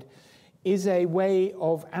slide, is a way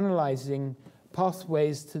of analysing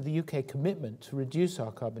pathways to the UK commitment to reduce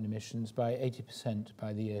our carbon emissions by 80%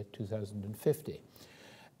 by the year 2050.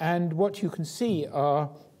 And what you can see are,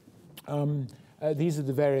 these are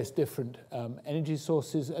the various different energy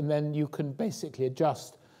sources, and then you can basically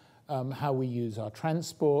adjust how we use our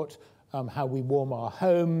transport, how we warm our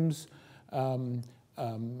homes.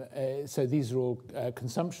 So these are all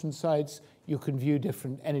consumption sites. You can view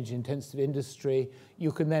different energy-intensive industry.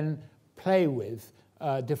 You can then play with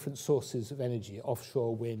different sources of energy,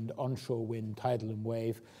 offshore wind, onshore wind, tidal and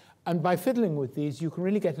wave. And by fiddling with these, you can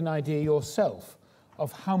really get an idea yourself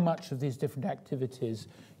of how much of these different activities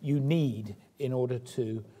you need in order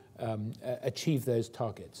to achieve those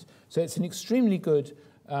targets. So it's an extremely good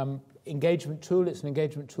engagement tool. It's an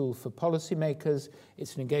engagement tool for policymakers.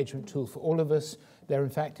 It's an engagement tool for all of us. There, in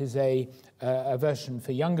fact, is a version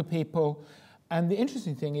for younger people. And the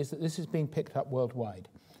interesting thing is that this is being picked up worldwide.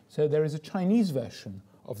 So there is a Chinese version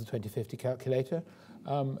of the 2050 calculator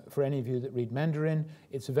for any of you that read Mandarin.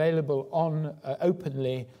 It's available on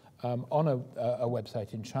openly on a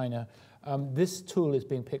website in China. This tool is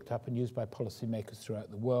being picked up and used by policymakers throughout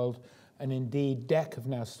the world. And indeed, DEC have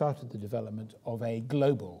now started the development of a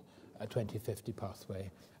global 2050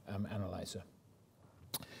 pathway analyzer.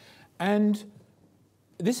 And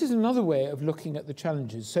this is another way of looking at the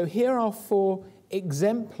challenges. So here are 4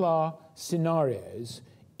 exemplar scenarios,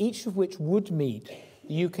 each of which would meet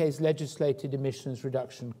the UK's legislated emissions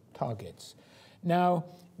reduction targets. Now,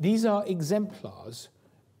 these are exemplars,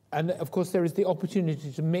 and of course there is the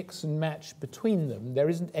opportunity to mix and match between them. There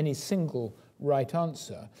isn't any single right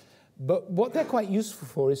answer. But what they're quite useful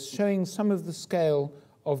for is showing some of the scale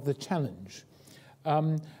of the challenge.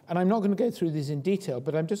 And I'm not going to go through these in detail,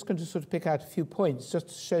 but I'm just going to sort of pick out a few points just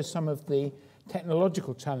to show some of the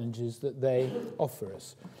technological challenges that they offer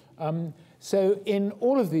us. So in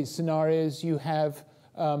all of these scenarios, you have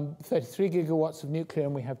 33 gigawatts of nuclear,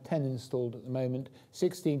 and we have 10 installed at the moment,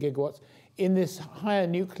 16 gigawatts. In this higher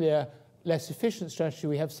nuclear, less efficient strategy,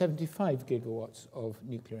 we have 75 gigawatts of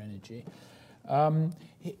nuclear energy.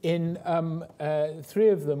 In 3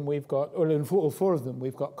 of them, we've got, or in 4 of them,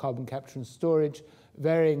 we've got carbon capture and storage,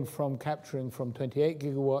 varying from capturing from 28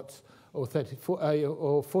 gigawatts or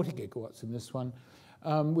 40 gigawatts in this one.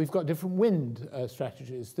 We've got different wind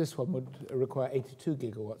strategies. This one would require 82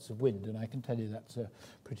 gigawatts of wind, and I can tell you that's a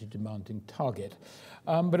pretty demanding target.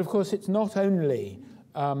 But of course, it's not only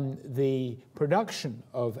the production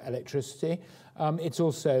of electricity, it's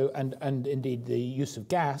also, and indeed the use of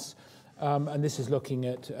gas. And this is looking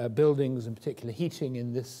at buildings, and particular heating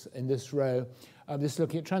in this row. This is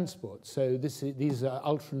looking at transport. So these are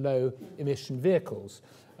ultra-low emission vehicles.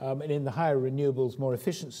 And in the higher renewables, more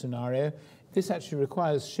efficient scenario, this actually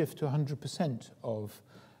requires shift to 100% of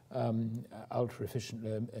ultra-efficient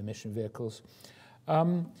low emission vehicles.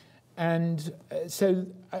 So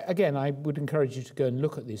again, I would encourage you to go and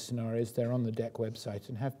look at these scenarios. They're on the DEC website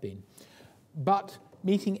and have been. But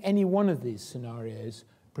meeting any one of these scenarios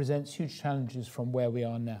presents huge challenges from where we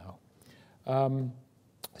are now.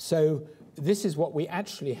 So this is what we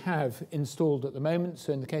actually have installed at the moment.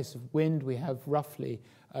 So in the case of wind, we have roughly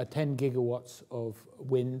 10 gigawatts of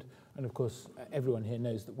wind. And of course, everyone here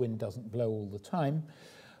knows that wind doesn't blow all the time.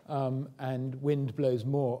 And wind blows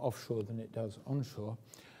more offshore than it does onshore.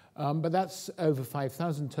 But that's over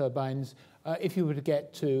 5,000 turbines. If you were to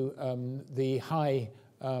get to the high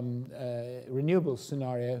renewables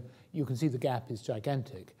scenario, you can see the gap is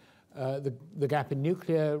gigantic. The gap in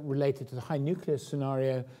nuclear related to the high nuclear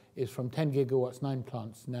scenario is from 10 gigawatts, 9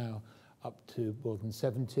 plants now, up to more than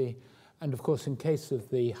 70. And of course, in case of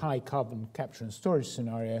the high carbon capture and storage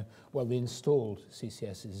scenario, well, the installed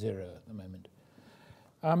CCS is 0 at the moment.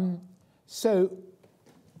 So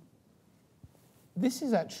this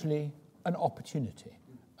is actually an opportunity.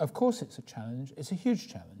 Of course, it's a challenge. It's a huge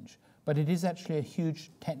challenge, but it is actually a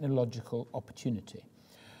huge technological opportunity.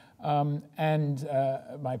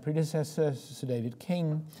 My predecessor, Sir David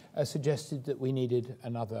King, suggested that we needed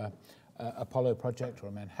another Apollo project or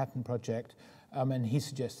a Manhattan project, and he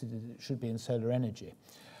suggested that it should be in solar energy.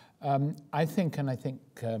 I think, and I think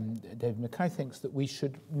David Mackay thinks, that we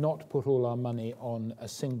should not put all our money on a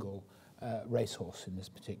single racehorse in this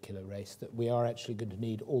particular race, that we are actually going to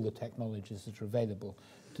need all the technologies that are available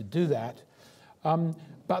to do that.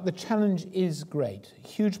 But the challenge is great.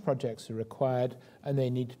 Huge projects are required, and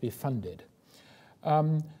they need to be funded.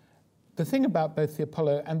 The thing about both the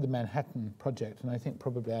Apollo and the Manhattan project, and I think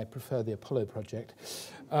probably I prefer the Apollo project,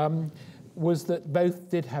 was that both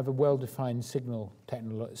did have a well-defined single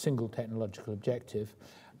technological objective.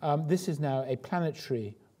 This is now a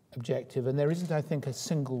planetary objective, and there isn't, I think, a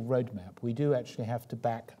single roadmap. We do actually have to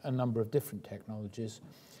back a number of different technologies.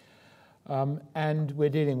 And we're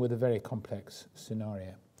dealing with a very complex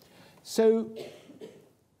scenario. So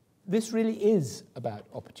this really is about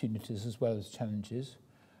opportunities as well as challenges.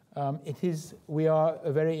 We are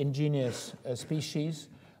a very ingenious species.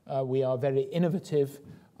 We are very innovative.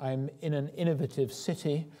 I'm in an innovative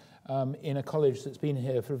city, in a college that's been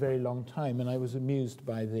here for a very long time, and I was amused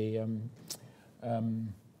by the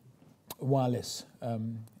wireless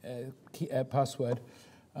password.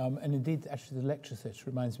 And indeed, actually, the lecture theatre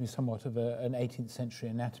reminds me somewhat of an 18th century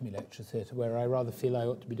anatomy lecture theatre, where I rather feel I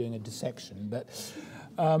ought to be doing a dissection.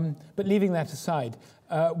 But leaving that aside,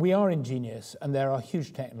 we are ingenious, and there are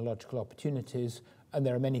huge technological opportunities, and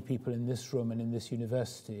there are many people in this room and in this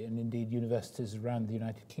university, and indeed universities around the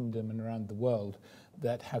United Kingdom and around the world,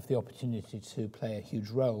 that have the opportunity to play a huge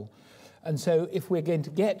role. And so if we're going to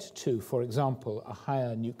get to, for example, a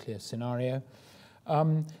higher nuclear scenario,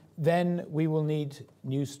 then we will need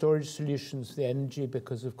new storage solutions for the energy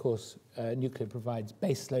because, of course, nuclear provides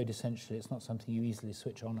base load, essentially. It's not something you easily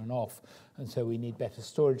switch on and off. And so we need better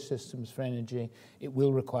storage systems for energy. It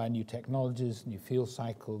will require new technologies, new fuel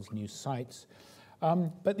cycles, new sites.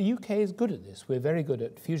 But the UK is good at this. We're very good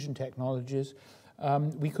at fusion technologies.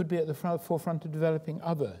 We could be at the forefront of developing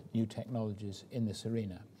other new technologies in this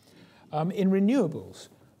arena. In renewables,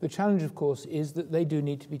 the challenge, of course, is that they do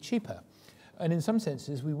need to be cheaper. And in some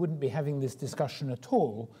senses, we wouldn't be having this discussion at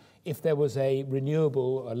all if there was a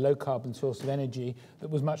renewable, a low-carbon source of energy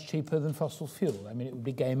that was much cheaper than fossil fuel. I mean, it would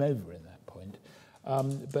be game over at that point.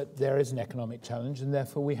 But there is an economic challenge, and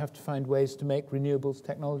therefore we have to find ways to make renewables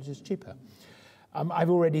technologies cheaper.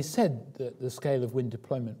 I've already said that the scale of wind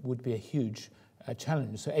deployment would be a huge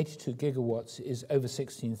challenge. So 82 gigawatts is over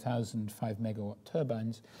 16,000 5-megawatt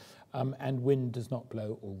turbines, and wind does not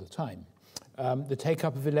blow all the time. The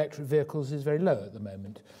take-up of electric vehicles is very low at the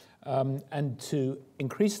moment. And to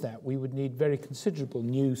increase that, we would need very considerable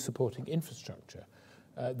new supporting infrastructure.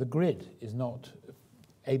 The grid is not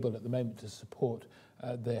able at the moment to support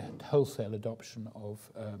the wholesale adoption of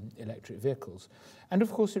electric vehicles. And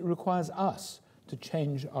of course, it requires us to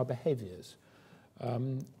change our behaviors.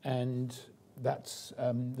 And that's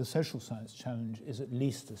the social science challenge is at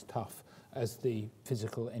least as tough as the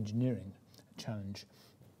physical engineering challenge.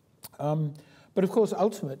 But of course,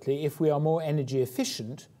 ultimately, if we are more energy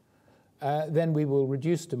efficient, then we will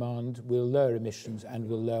reduce demand, we'll lower emissions, and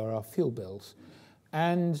we'll lower our fuel bills.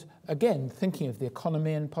 And again, thinking of the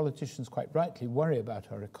economy, and politicians quite rightly worry about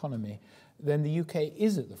our economy, then the UK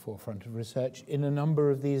is at the forefront of research in a number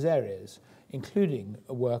of these areas, including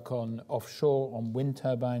work on offshore, on wind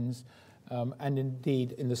turbines, and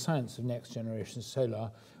indeed in the science of next generation solar,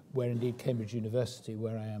 where indeed Cambridge University,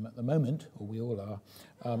 where I am at the moment, or we all are,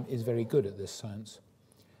 is very good at this science.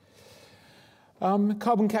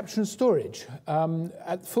 Carbon capture and storage.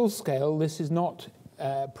 At full scale, this is not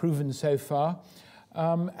proven so far.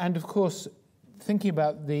 And of course, thinking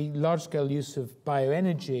about the large-scale use of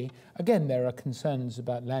bioenergy, again, there are concerns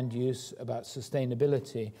about land use, about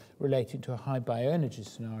sustainability relating to a high bioenergy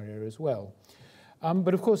scenario as well.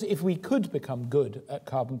 But of course, if we could become good at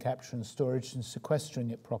carbon capture and storage and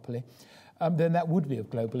sequestering it properly, then that would be of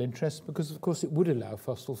global interest, because of course it would allow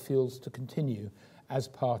fossil fuels to continue as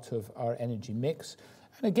part of our energy mix.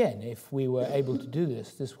 And again, if we were able to do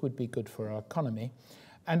this, this would be good for our economy.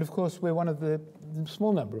 And of course, we're one of the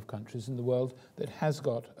small number of countries in the world that has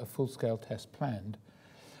got a full-scale test planned.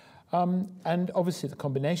 And obviously the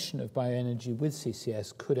combination of bioenergy with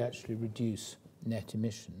CCS could actually reduce net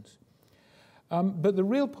emissions. But the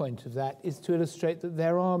real point of that is to illustrate that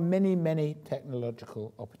there are many, many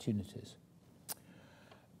technological opportunities.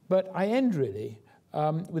 But I end really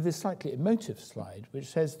with this slightly emotive slide, which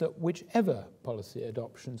says that whichever policy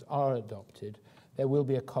adoptions are adopted, there will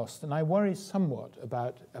be a cost. And I worry somewhat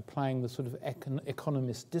about applying the sort of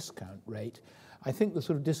economist discount rate. I think the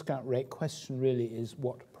sort of discount rate question really is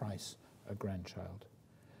what price a grandchild.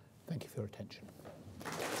 Thank you for your attention.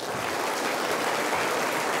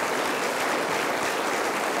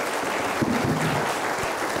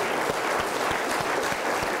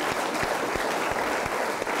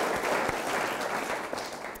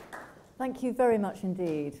 Thank you very much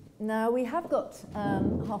indeed. Now, we have got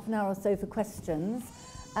half an hour or so for questions,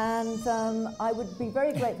 and I would be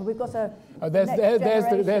very grateful. We've got a there's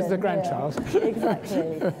the grandchild.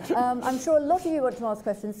 Exactly. I'm sure a lot of you want to ask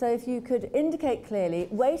questions, so if you could indicate clearly,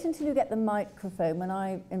 wait until you get the microphone when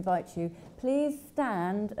I invite you. Please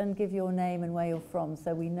stand and give your name and where you're from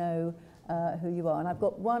so we know who you are. And I've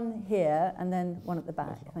got one here and then one at the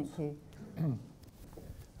back. Thank you.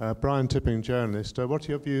 Brian Tipping, journalist. What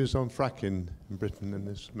are your views on fracking in Britain in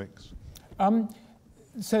this mix?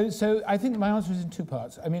 So I think my answer is in two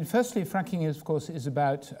parts. I mean, firstly, fracking, of course, is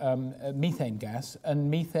about methane gas, and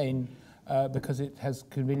methane, because it has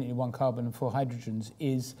conveniently 1 carbon and 4 hydrogens,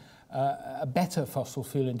 is a better fossil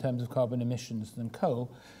fuel in terms of carbon emissions than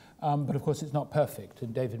coal. But of course, it's not perfect,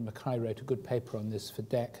 and David Mackay wrote a good paper on this for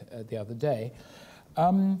DEC the other day.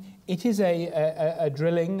 It is a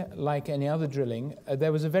drilling like any other drilling.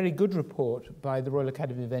 There was a very good report by the Royal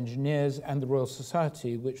Academy of Engineers and the Royal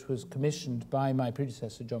Society, which was commissioned by my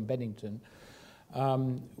predecessor, John Beddington,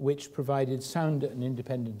 which provided sound and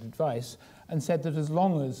independent advice and said that as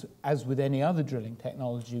long as with any other drilling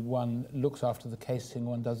technology, one looks after the casing,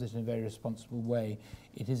 one does it in a very responsible way,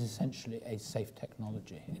 it is essentially a safe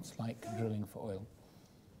technology. It's like drilling for oil.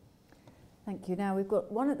 Thank you. Now we've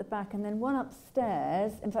got one at the back and then one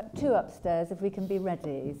upstairs, in fact 2 upstairs if we can be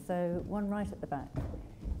ready. So one right at the back.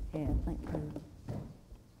 Here, thank you.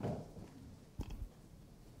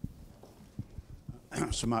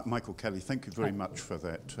 So Michael Kelly, thank you very much for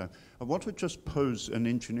that. I want to just pose an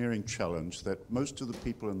engineering challenge that most of the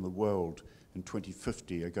people in the world in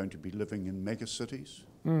 2050 are going to be living in megacities.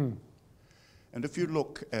 And if you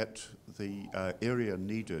look at the area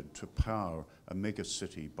needed to power a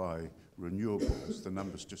megacity by renewables, the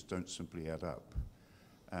numbers just don't simply add up.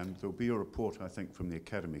 And there'll be a report, I think, from the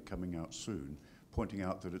Academy coming out soon, pointing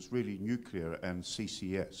out that it's really nuclear and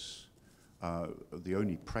CCS the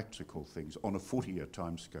only practical things on a 40-year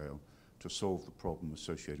timescale to solve the problem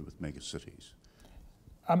associated with megacities.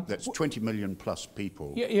 That's 20 million plus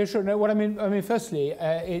people. Yeah, sure. No, what I mean, firstly,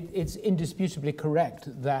 it's indisputably correct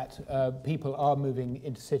that people are moving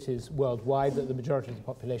into cities worldwide, that the majority of the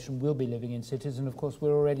population will be living in cities, and of course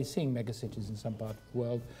we're already seeing megacities in some part of the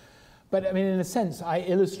world. But I mean, in a sense, I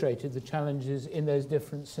illustrated the challenges in those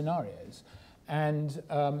different scenarios. And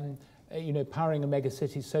you know, powering a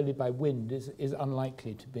megacity solely by wind is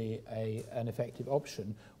unlikely to be an effective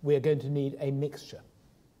option. We're going to need a mixture.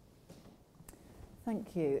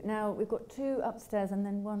 Thank you. Now, we've got 2 upstairs and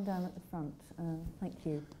then 1 down at the front. Thank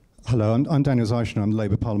you. Hello, I'm Daniel Zeichner. I'm the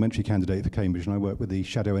Labour parliamentary candidate for Cambridge, and I work with the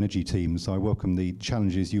Shadow Energy team, so I welcome the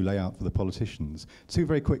challenges you lay out for the politicians. 2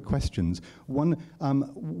 very quick questions. One,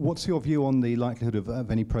 what's your view on the likelihood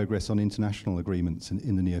of any progress on international agreements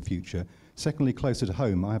in the near future? Secondly, closer to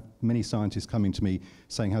home, I have many scientists coming to me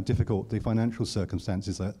saying how difficult the financial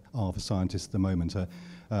circumstances are for scientists at the moment.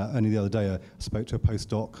 Only the other day I spoke to a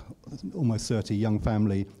postdoc, almost 30, young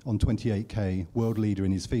family on 28k, world leader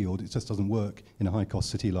in his field. It just doesn't work in a high-cost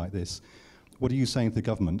city like this. What are you saying to the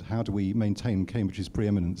government? How do we maintain Cambridge's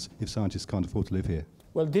preeminence if scientists can't afford to live here?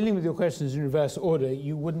 Well, dealing with your questions in reverse order,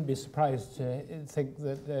 you wouldn't be surprised to think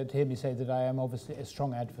that to hear me say that I am obviously a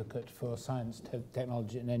strong advocate for science,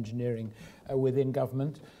 technology and engineering within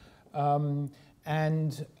government.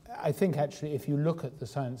 And I think actually if you look at the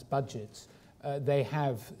science budgets, they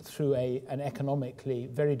have, through an economically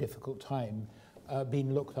very difficult time,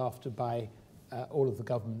 been looked after by all of the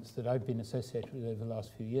governments that I've been associated with over the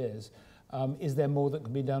last few years. Is there more that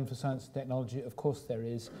can be done for science and technology? Of course there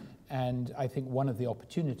is. And I think one of the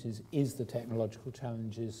opportunities is the technological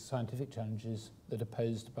challenges, scientific challenges that are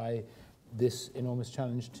posed by this enormous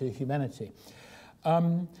challenge to humanity.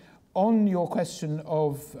 On your question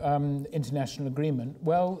of international agreement,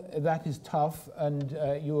 well, that is tough, and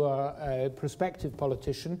you are a prospective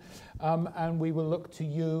politician, and we will look to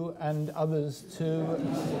you and others to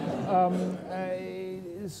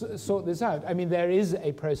sort this out. I mean, there is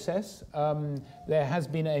a process. There has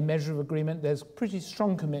been a measure of agreement. There's pretty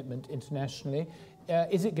strong commitment internationally.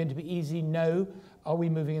 Is it going to be easy? No. Are we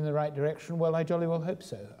moving in the right direction? Well, I jolly well hope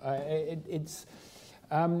so.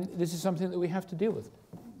 This is something that we have to deal with.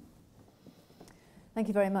 Thank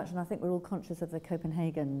you very much, and I think we're all conscious of the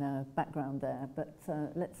Copenhagen background there, but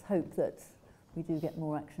let's hope that we do get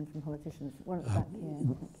more action from politicians. One at the back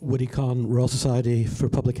here. Woody Khan, Royal Society for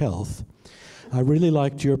Public Health. I really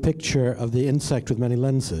liked your picture of the insect with many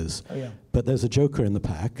lenses, but there's a joker in the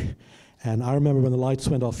pack, and I remember when the lights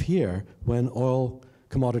went off here, when oil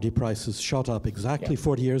commodity prices shot up exactly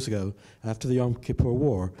 40 years ago after the Yom Kippur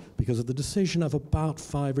War because of the decision of about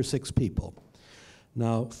 5 or 6 people.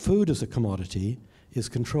 Now, food as a commodity is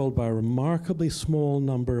controlled by a remarkably small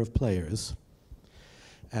number of players.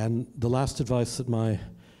 And the last advice that my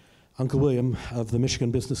Uncle William of the Michigan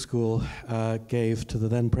Business School gave to the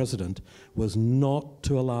then president was not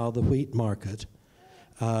to allow the wheat market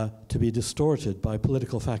to be distorted by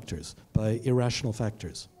political factors, by irrational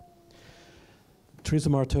factors. Teresa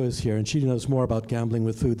Marteau is here, and she knows more about gambling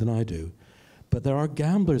with food than I do. But there are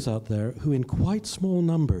gamblers out there who, in quite small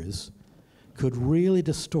numbers, could really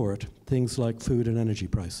distort things like food and energy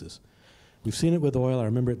prices. We've seen it with oil, I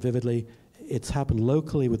remember it vividly. It's happened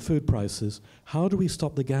locally with food prices. How do we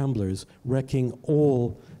stop the gamblers wrecking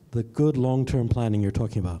all the good long-term planning you're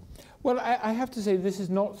talking about? Well, I have to say this is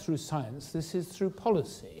not through science, this is through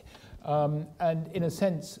policy. And in a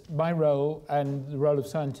sense, my role and the role of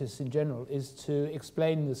scientists in general is to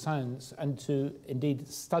explain the science and to indeed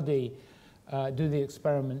study, do the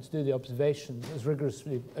experiments, do the observations as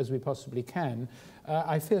rigorously as we possibly can.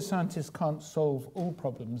 I fear scientists can't solve all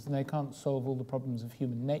problems, and they can't solve all the problems of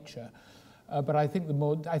human nature. But I think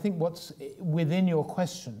what's within your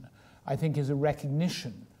question, I think, is a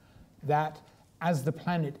recognition that as the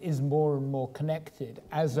planet is more and more connected,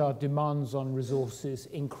 as our demands on resources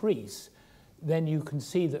increase, then you can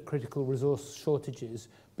see that critical resource shortages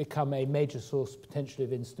become a major source potentially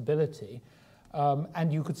of instability.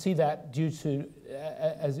 And you could see that due to,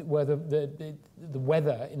 as it were, the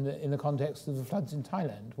weather in the context of the floods in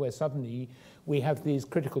Thailand, where suddenly we have these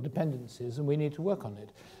critical dependencies and we need to work on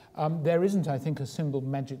it. There isn't, I think, a single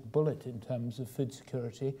magic bullet in terms of food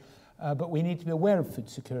security, but we need to be aware of food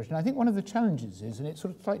security. And I think one of the challenges is, and it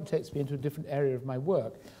sort of slightly takes me into a different area of my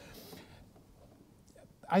work,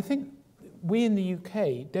 I think we in the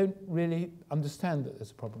UK don't really understand that there's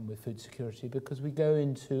a problem with food security, because we go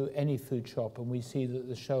into any food shop and we see that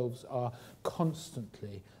the shelves are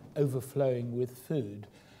constantly overflowing with food.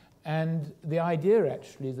 And the idea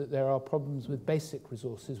actually that there are problems with basic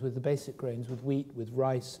resources, with the basic grains, with wheat, with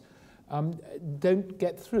rice, don't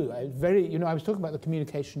get through. I was talking about the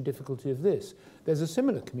communication difficulty of this. There's a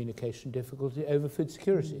similar communication difficulty over food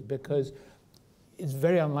security, because it's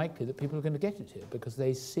very unlikely that people are going to get it here because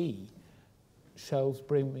they see shelves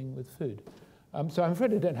brimming with food. So I'm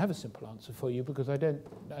afraid I don't have a simple answer for you, because I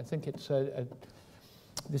think it's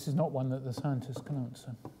this is not one that the scientists can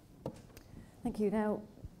answer. Thank you. Now,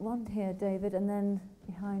 one here, David, and then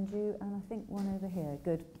behind you, and I think one over here.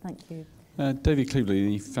 Good, thank you. David Cleveley,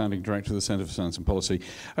 the founding director of the Centre for Science and Policy.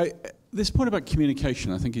 This point about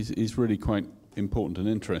communication, I think, is really quite important and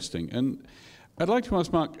interesting. And I'd like to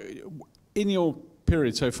ask Mark, in your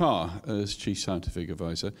period so far as Chief Scientific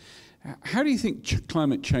Advisor, how do you think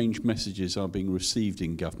climate change messages are being received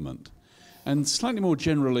in government? And slightly more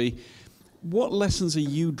generally, what lessons are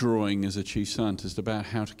you drawing as a Chief Scientist about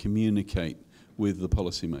how to communicate with the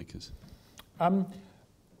policymakers?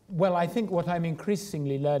 Well, I think what I'm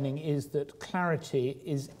increasingly learning is that clarity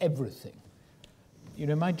is everything. You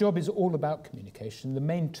know, my job is all about communication. The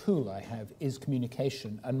main tool I have is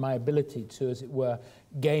communication, and my ability to, as it were,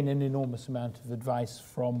 gain an enormous amount of advice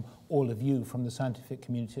from all of you, from the scientific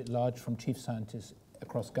community at large, from chief scientists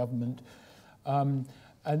across government, and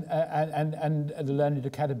the learned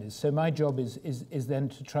academies. So my job is then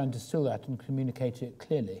to try and distill that and communicate it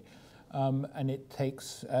clearly. And it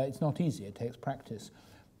takes, it's not easy, it takes practice.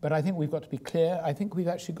 But I think we've got to be clear. I think we've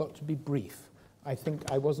actually got to be brief. I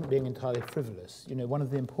think I wasn't being entirely frivolous. You know, one of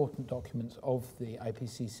the important documents of the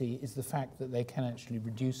IPCC is the fact that they can actually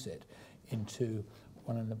reduce it into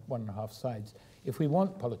one and a half sides. If we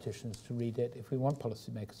want politicians to read it, if we want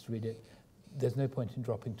policymakers to read it, there's no point in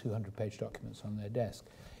dropping 200-page documents on their desk.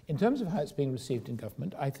 In terms of how it's being received in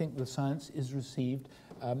government, I think the science is received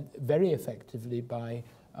very effectively by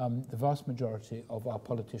the vast majority of our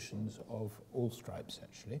politicians of all stripes,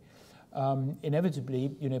 actually. Inevitably,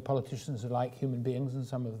 politicians are like human beings, and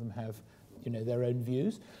some of them have, their own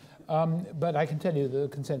views. But I can tell you the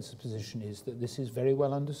consensus position is that this is very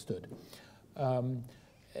well understood. But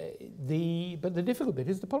the difficult bit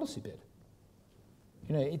is the policy bit.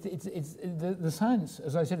 The science,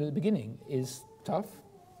 as I said at the beginning, is tough.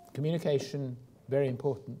 Communication, very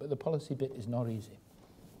important, but the policy bit is not easy.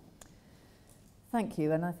 Thank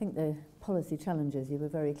you, and I think the policy challenges you were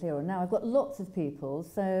very clear on. Now, I've got lots of people,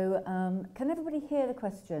 so can everybody hear the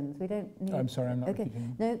questions? We don't need... I'm sorry, I'm not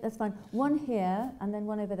repeating. No, that's fine. One here, and then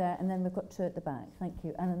one over there, and then we've got two at the back. Thank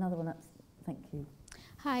you. And another one up. Thank you.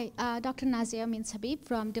 Hi, Dr. Nazia Mins Habib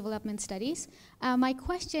from Development Studies. My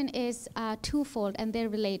question is twofold, and they're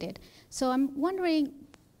related. So I'm wondering,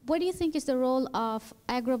 what do you think is the role of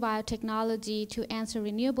agrobiotechnology to answer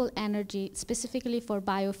renewable energy, specifically for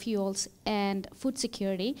biofuels and food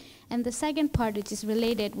security? And the second part, which is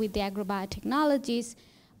related with the agrobiotechnologies,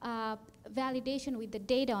 validation with the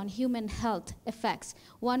data on human health effects.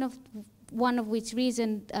 One of which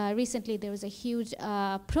recently there was a huge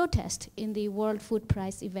protest in the World Food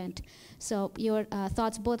Price event. So your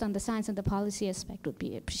thoughts both on the science and the policy aspect would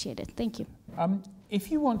be appreciated. Thank you. If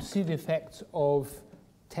you want to see the effects of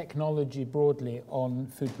technology broadly on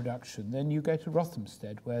food production, then you go to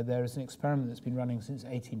Rothamsted, where there is an experiment that's been running since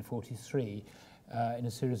 1843 in a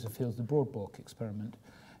series of fields, the Broadbalk experiment.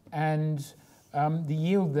 And the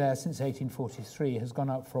yield there since 1843 has gone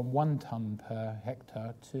up from 1 tonne per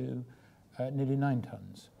hectare to nearly 9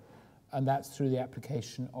 tonnes. And that's through the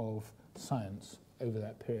application of science over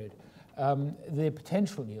that period. The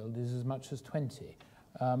potential yield is as much as 20.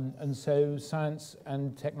 And so science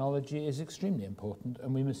and technology is extremely important,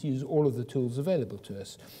 and we must use all of the tools available to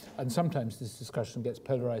us. And sometimes this discussion gets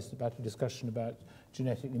polarized about a discussion about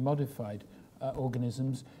genetically modified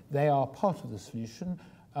organisms. They are part of the solution,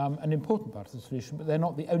 an important part of the solution, but they're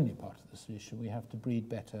not the only part of the solution. We have to breed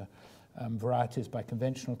better varieties by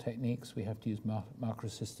conventional techniques. We have to use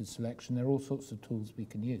marker-assisted selection. There are all sorts of tools we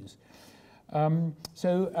can use.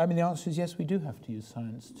 So, the answer is yes, we do have to use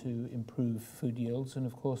science to improve food yields and,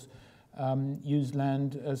 of course, use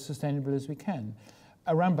land as sustainable as we can.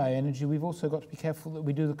 Around bioenergy, we've also got to be careful that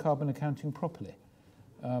we do the carbon accounting properly,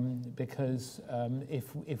 because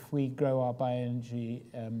if we grow our bioenergy,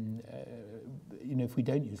 if we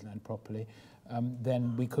don't use land properly,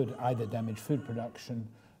 then we could either damage food production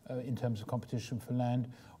in terms of competition for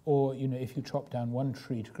land, or if you chop down one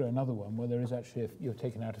tree to grow another one, well, there is actually you're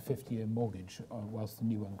taking out a 50-year mortgage whilst the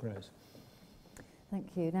new one grows. Thank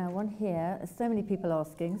you. Now, one here. There's so many people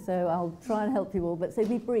asking, so I'll try and help you all, but so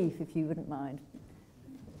be brief if you wouldn't mind.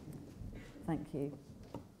 Thank you.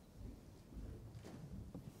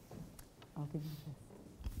 I'll give you this.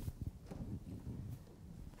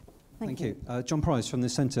 Thank you. John Price from the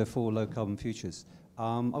Centre for Low Carbon Futures.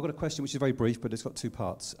 I've got a question which is very brief, but it's got 2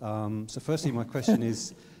 parts. So firstly, my question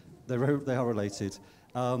is, they are related.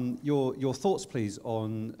 Your thoughts, please,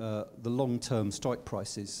 on the long-term strike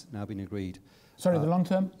prices now being agreed. Sorry, the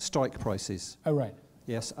long-term? Strike prices. Oh, right.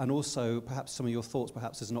 Yes, and also perhaps some of your thoughts,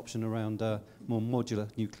 perhaps as an option around more modular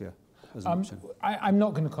nuclear as an option. I'm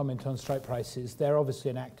not going to comment on strike prices. They're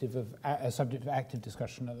obviously a subject of active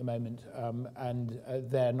discussion at the moment, and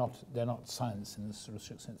they're not science in the sort of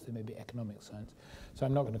strict sense. They may be economic science. So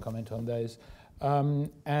I'm not going to comment on those.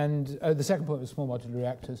 The second point was small modular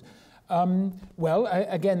reactors.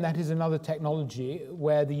 Again, that is another technology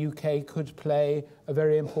where the UK could play a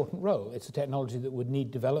very important role. It's a technology that would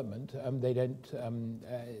need development. There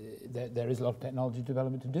is a lot of technology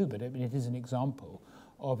development to do, but it is an example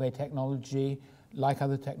of a technology, like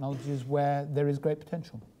other technologies, where there is great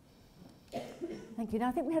potential. Thank you. Now,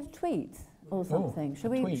 I think we had a tweet or something.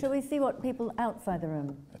 Shall we see what people outside the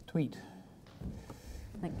room? A tweet.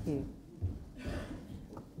 Thank you.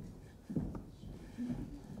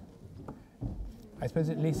 I suppose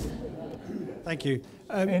at least... Thank you.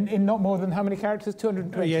 In not more than how many characters?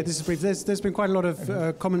 220? Yeah, this is brief. There's been quite a lot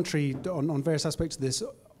of commentary on various aspects of this,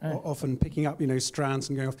 often picking up, strands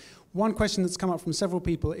and going off. One question that's come up from several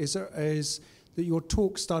people is that your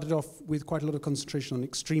talk started off with quite a lot of concentration on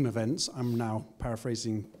extreme events. I'm now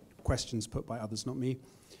paraphrasing questions put by others, not me.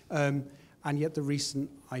 And yet the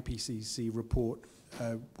recent IPCC report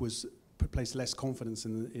placed less confidence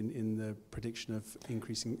in the prediction of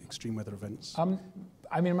increasing extreme weather events.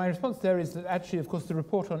 My response there is that actually, of course, the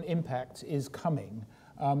report on impact is coming.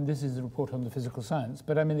 This is the report on the physical science.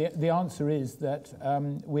 But the answer is that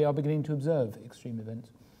we are beginning to observe extreme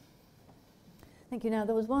events. Thank you. Now,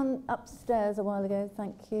 there was one upstairs a while ago,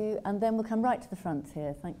 thank you. And then we'll come right to the front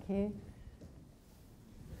here, thank you.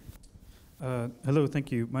 Hello,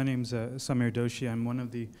 thank you. My name's Samir Doshi. I'm one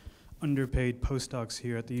of the underpaid postdocs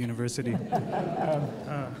here at the university,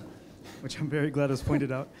 which I'm very glad was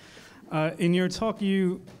pointed out. In your talk,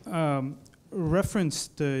 you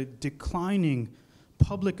referenced the declining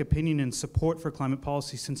public opinion and support for climate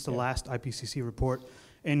policy since the last IPCC report.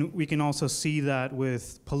 And we can also see that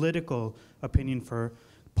with political opinion for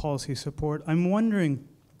policy support. I'm wondering,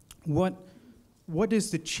 what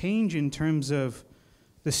is the change in terms of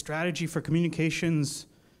the strategy for communications?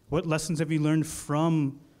 What lessons have you learned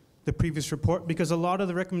from the previous report? Because a lot of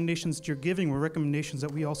the recommendations that you're giving were recommendations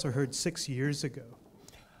that we also heard 6 years ago.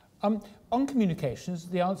 On communications,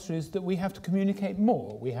 the answer is that we have to communicate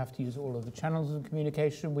more. We have to use all of the channels of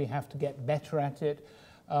communication. We have to get better at it.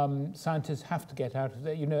 Scientists have to get out of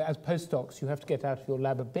it. You know, as postdocs, you have to get out of your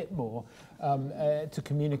lab a bit more to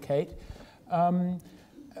communicate.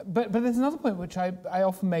 But there's another point which I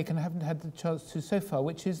often make, and I haven't had the chance to so far,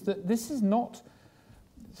 which is that this is not...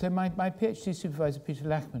 So my PhD supervisor, Peter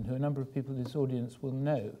Lachman, who a number of people in this audience will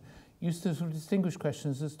know, used to sort of distinguish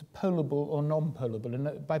questions as to polable or non-polable.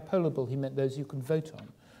 And by polable, he meant those you can vote on.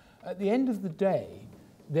 At the end of the day,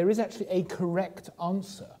 there is actually a correct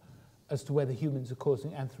answer as to whether humans are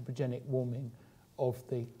causing anthropogenic warming of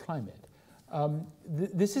the climate.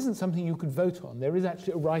 This isn't something you could vote on. There is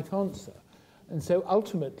actually a right answer. And so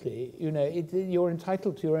ultimately, you know, you're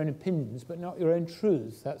entitled to your own opinions, but not your own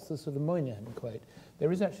truths. That's the sort of Moynihan quote.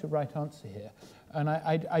 There is actually a right answer here. And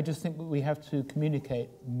I just think that we have to communicate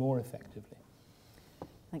more effectively.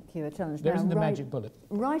 Thank you. A challenge. There now, isn't a magic bullet.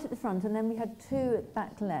 Right at the front, and then we had two at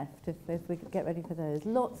back left, if we could get ready for those.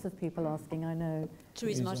 Lots of people asking, I know.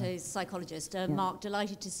 Teresa Marto, psychologist. Mark,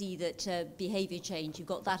 delighted to see that behaviour change, you've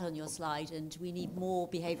got that on your slide, and we need more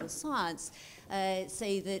behavioural science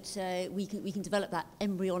so that we can develop that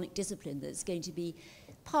embryonic discipline that's going to be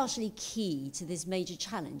partially key to this major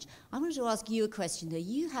challenge. I wanted to ask you a question, though.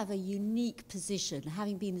 You have a unique position,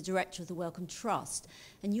 having been the director of the Wellcome Trust,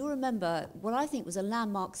 and you remember what I think was a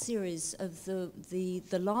landmark series of the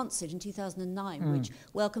Lancet in 2009, which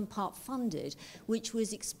Wellcome part funded, which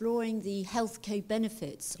was exploring the health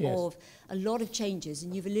co-benefits of a lot of changes,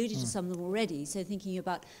 and you've alluded to some of them already, so thinking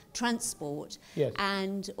about transport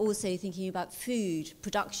and also thinking about food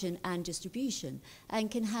production and distribution,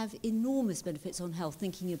 and can have enormous benefits on health,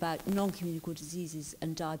 thinking about non-communicable diseases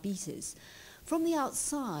and diabetes. From the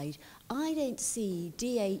outside, I don't see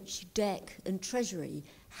DH, DEC and Treasury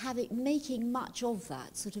making much of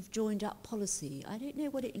that sort of joined up policy. I don't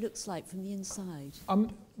know what it looks like from the inside.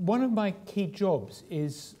 One of my key jobs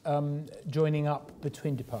is joining up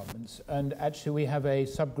between departments, and actually we have a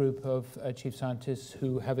subgroup of chief scientists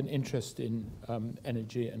who have an interest in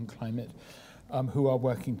energy and climate, who are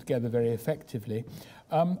working together very effectively.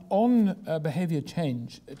 On behaviour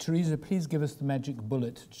change, Teresa, please give us the magic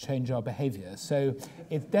bullet to change our behaviour. So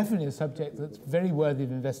it's definitely a subject that's very worthy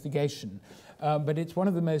of investigation, but it's one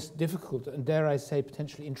of the most difficult and, dare I say,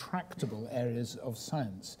 potentially intractable areas of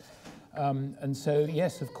science. And so,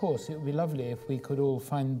 yes, of course, it would be lovely if we could all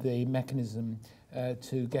find the mechanism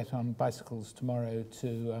to get on bicycles tomorrow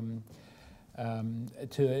to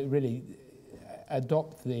really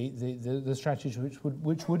adopt the strategy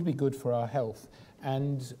which would be good for our health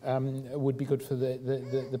and would be good for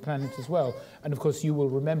the planet as well. And of course, you will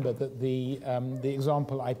remember that the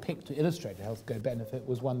example I picked to illustrate a health benefit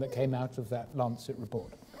was one that came out of that Lancet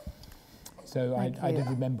report. So I did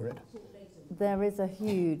remember it. There is a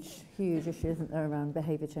huge, huge issue, isn't there, around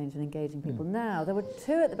behaviour change and engaging people. Now, there were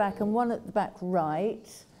two at the back and one at the back right,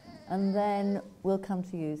 and then we'll come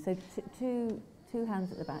to you. So two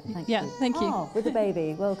hands at the back, thank you. Yeah, thank you. Oh, with the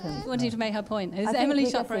baby, welcome. Wanting to make her point. It's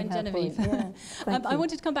Emily Shopper and Genevieve. I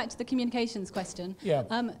wanted to come back to the communications question. Yeah.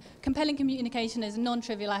 Compelling communication is a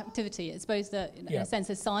non-trivial activity. It's both, in a sense,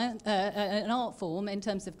 a science, an art form in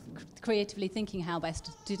terms of creatively thinking how best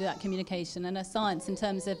to do that communication, and a science in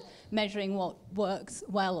terms of measuring what works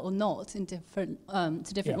well or not in different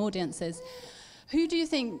to different audiences. Who do you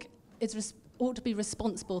think ought to be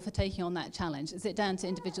responsible for taking on that challenge? Is it down to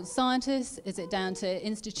individual scientists? Is it down to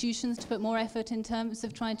institutions to put more effort in terms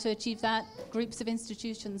of trying to achieve that? Groups of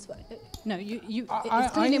institutions? No,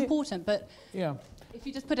 it's clearly important, but if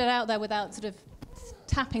you just put it out there without sort of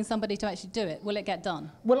tapping somebody to actually do it, will it get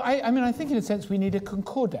done? Well, I mean, I think in a sense we need a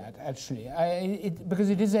concordat, actually,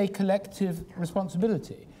 because it is a collective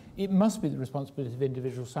responsibility. It must be the responsibility of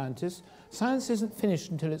individual scientists. Science isn't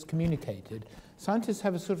finished until it's communicated. Scientists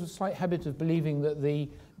have a sort of slight habit of believing that the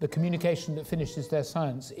communication that finishes their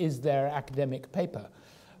science is their academic paper.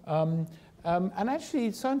 And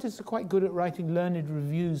actually, scientists are quite good at writing learned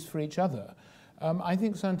reviews for each other. I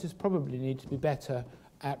think scientists probably need to be better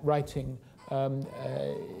at writing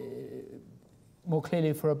more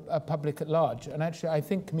clearly for a public at large. And actually, I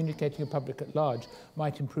think communicating a public at large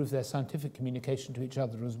might improve their scientific communication to each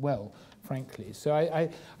other as well, frankly. So I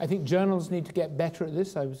think journals need to get better at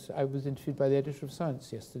this. I was interviewed by the editor of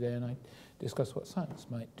Science yesterday, and I discussed what science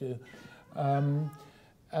might do.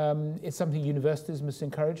 It's something universities must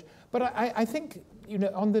encourage. But I think, you know,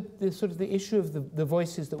 on the sort of the issue of the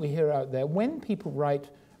voices that we hear out there, when people write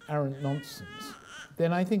arrant nonsense,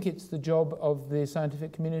 then I think it's the job of the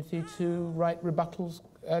scientific community to write rebuttals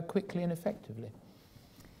quickly and effectively.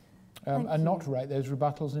 And not to write those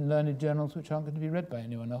rebuttals in learned journals which aren't going to be read by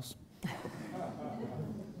anyone else.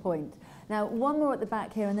 Point. Now, one more at the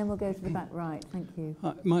back here, and then we'll go to the back right. Thank you.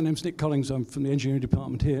 Hi, my name's Nick Collings. I'm from the engineering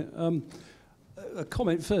department here. A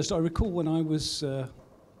comment first. I recall when I was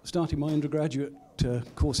starting my undergraduate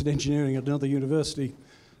course in engineering at another university.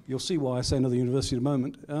 You'll see why I say another university in a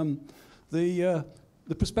moment.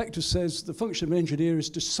 The prospectus says the function of an engineer is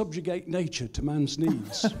to subjugate nature to man's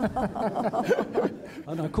needs.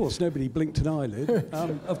 And of course, nobody blinked an eyelid.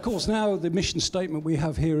 Of course, now the mission statement we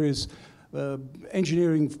have here is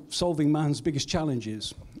engineering solving man's biggest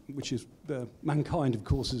challenges, which is mankind, of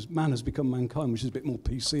course, as man has become mankind, which is a bit more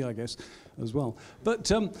PC, I guess, as well. But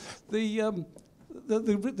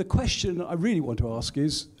the question I really want to ask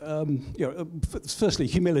is, you know, firstly,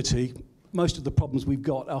 humility. Most of the problems we've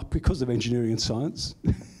got are because of engineering and science.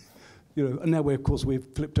 You know, and now we've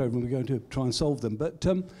flipped over and we're going to try and solve them. But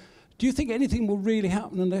do you think anything will really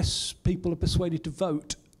happen unless people are persuaded to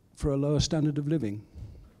vote for a lower standard of living?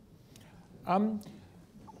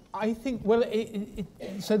 I think, well,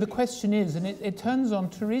 so the question is, and it turns on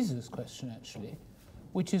Teresa's question, actually,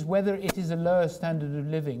 which is whether it is a lower standard of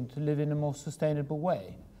living to live in a more sustainable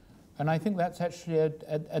way. And I think that's actually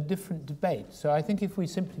a different debate. So I think if we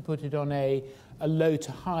simply put it on a low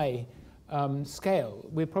to high scale,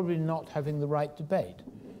 we're probably not having the right debate.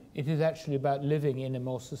 It is actually about living in a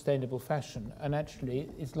more sustainable fashion, and actually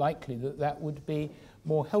it's likely that that would be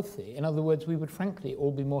more healthy. In other words, we would frankly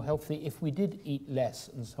all be more healthy if we did eat less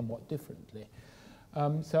and somewhat differently.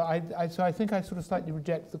 So I think I sort of slightly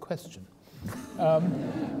reject the question.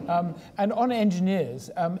 And on engineers,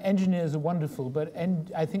 engineers are wonderful, but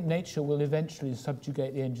I think nature will eventually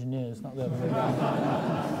subjugate the engineers, not the other way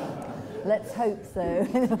around. Let's hope so.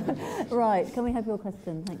 Right, can we have your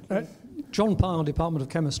question? Thank you. John Pyle, Department of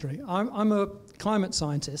Chemistry. I'm a climate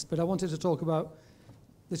scientist, but I wanted to talk about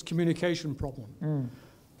this communication problem.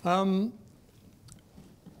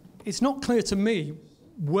 It's not clear to me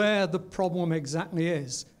where the problem exactly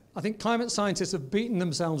is. I think climate scientists have beaten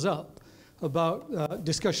themselves up about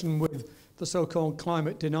discussion with the so-called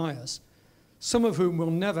climate deniers, some of whom will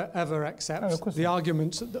never, ever accept the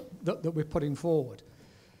arguments that we're putting forward.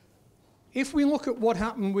 If we look at what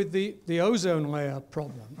happened with the ozone layer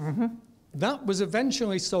problem, that was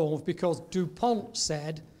eventually solved because DuPont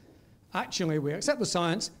said, actually, we accept the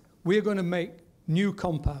science, we're going to make new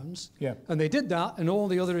compounds. Yeah. And they did that, and all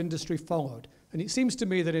the other industry followed. And it seems to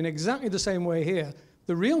me that in exactly the same way here,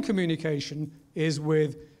 the real communication is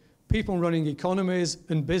with people running economies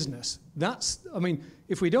and business. That's, I mean,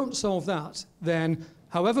 if we don't solve that, then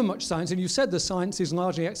however much science, and you said the science is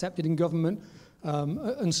largely accepted in government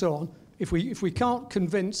and so on, if we can't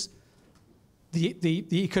convince the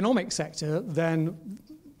economic sector, then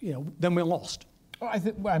then we're lost. Well,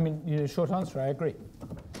 I mean, short answer, I agree.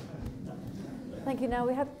 Thank you. Now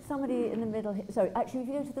we have somebody in the middle here. Sorry, actually, if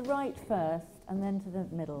you go to the right first and then to the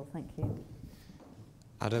middle, thank you.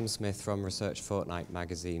 Adam Smith from Research Fortnight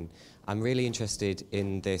magazine. I'm really interested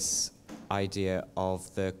in this idea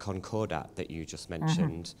of the Concordat that you just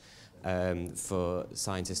mentioned, for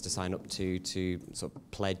scientists to sign up to sort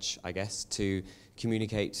of pledge, I guess, to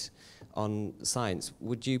communicate on science.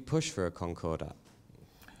 Would you push for a Concordat?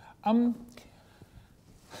 A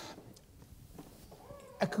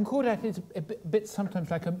Concordat is a bit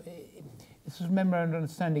sometimes like it's sort of memorandum of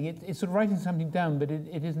understanding. It's sort of writing something down, but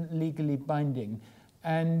it isn't legally binding.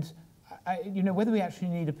 And whether we actually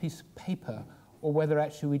need a piece of paper or whether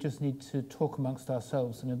actually we just need to talk amongst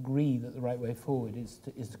ourselves and agree that the right way forward is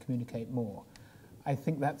to communicate more, I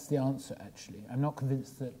think that's the answer, actually. I'm not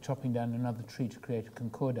convinced that chopping down another tree to create a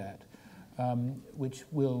Concordat, which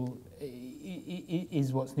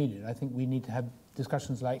is what's needed. I think we need to have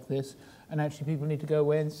discussions like this, and actually people need to go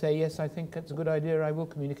away and say, yes, I think that's a good idea, I will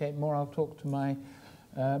communicate more, I'll talk to my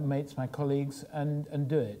mates, my colleagues, and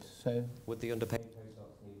do it. So would the underpaid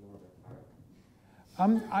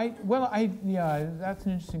yeah, that's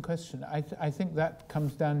an interesting question. I think that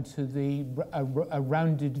comes down to a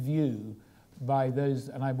rounded view by those,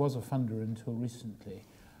 and I was a funder until recently,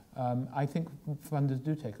 I think funders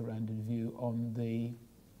do take a rounded view on the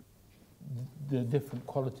different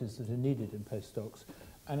qualities that are needed in postdocs,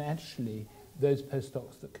 and actually those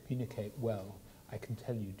postdocs that communicate well, I can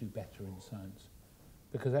tell you, do better in science.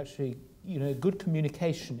 Because actually, you know, good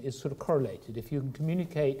communication is sort of correlated. If you can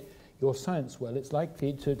communicate your science well, it's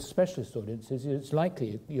likely to specialist audiences, it's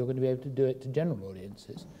likely you're going to be able to do it to general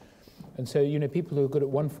audiences. And so, you know, people who are good at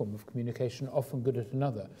one form of communication are often good at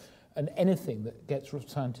another. And anything that gets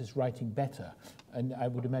scientists writing better, and I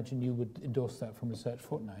would imagine you would endorse that from Research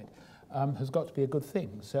Fortnight, has got to be a good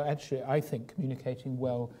thing. So actually, I think communicating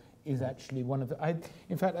well is actually one of the...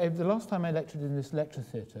 in fact, the last time I lectured in this lecture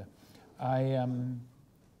theatre,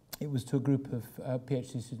 it was to a group of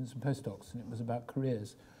PhD students and postdocs, and it was about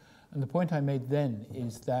careers. And the point I made then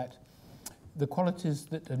is that the qualities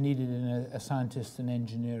that are needed in a scientist, an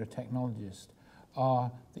engineer, a technologist,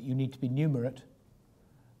 are that you need to be numerate,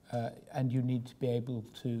 and you need to be able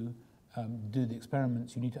to do the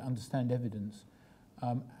experiments, you need to understand evidence,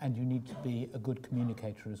 and you need to be a good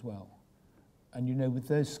communicator as well. And you know, with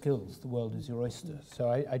those skills, the world is your oyster. So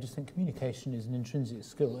I just think communication is an intrinsic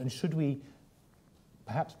skill. And should we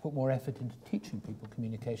perhaps put more effort into teaching people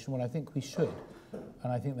communication? Well, I think we should.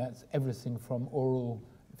 And I think that's everything from oral,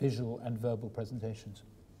 visual, and verbal presentations.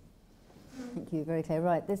 Thank you, very clear.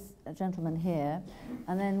 Right, this gentleman here,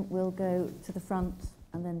 and then we'll go to the front,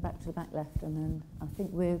 and then back to the back left, and then I think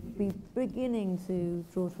we'll be beginning to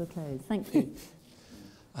draw to a close. Thank you.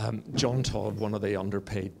 John Todd, one of the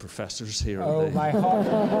underpaid professors here. Oh, my heart.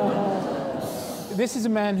 This is a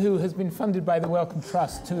man who has been funded by the Wellcome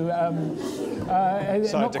Trust to,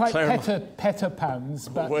 not quite petter pounds,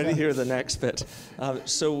 but... Wait to hear the next bit. That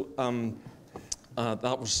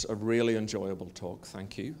was a really enjoyable talk,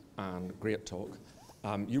 thank you, and great talk.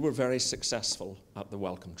 You were very successful at the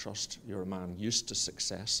Wellcome Trust. You're a man used to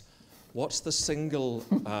success. What's the single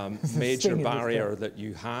major barrier that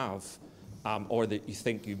you have, or that you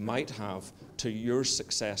think you might have, to your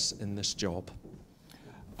success in this job?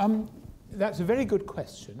 That's a very good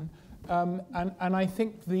question. And I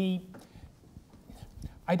think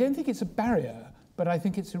I don't think it's a barrier, but I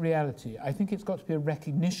think it's a reality. I think it's got to be a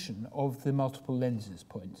recognition of the multiple lenses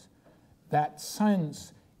point. That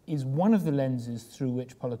science is one of the lenses through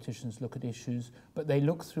which politicians look at issues, but they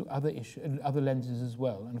look through other lenses as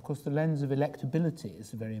well. And of course, the lens of electability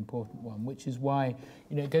is a very important one, which is why,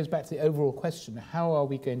 you know, it goes back to the overall question: how are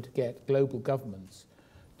we going to get global governments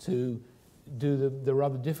to do the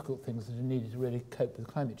rather difficult things that are needed to really cope with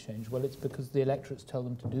climate change? Well, it's because the electorates tell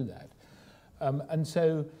them to do that. And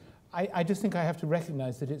so I just think I have to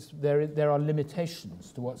recognise that there are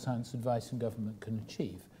limitations to what science advice and government can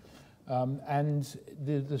achieve. And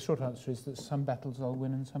the short answer is that some battles I'll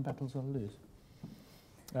win and some battles I'll lose.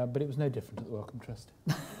 But it was no different at the Wellcome Trust.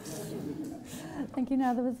 Thank you.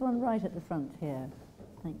 Now, there was one right at the front here.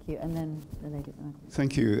 Thank you. And then the lady at the back.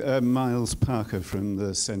 Thank you. Miles Parker from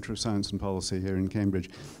the Centre of Science and Policy here in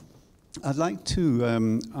Cambridge. I'd like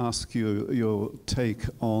to ask you your take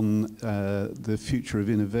on the future of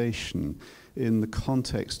innovation in the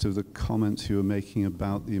context of the comments you were making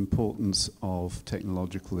about the importance of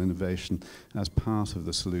technological innovation as part of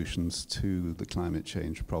the solutions to the climate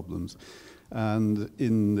change problems. And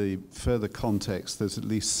in the further context, there's at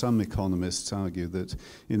least some economists argue that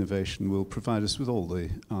innovation will provide us with all the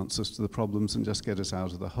answers to the problems and just get us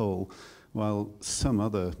out of the hole, while some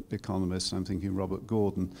other economists, I'm thinking Robert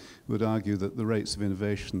Gordon, would argue that the rates of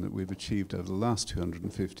innovation that we've achieved over the last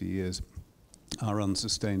 250 years are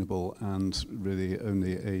unsustainable and really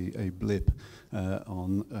only a blip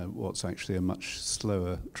on what's actually a much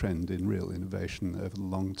slower trend in real innovation over the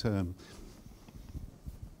long term.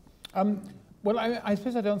 Well, I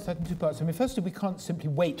suppose I'd answer that in two parts. I mean, firstly, we can't simply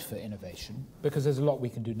wait for innovation because there's a lot we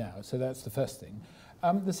can do now, so that's the first thing.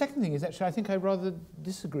 The second thing is actually, I think I rather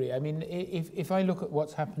disagree. I mean, if I look at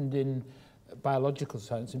what's happened in biological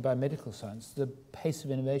science and biomedical science, the pace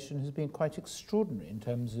of innovation has been quite extraordinary in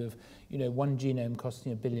terms of, you know, one genome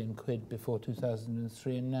costing £1 billion before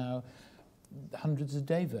 2003, and now hundreds a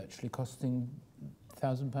day virtually costing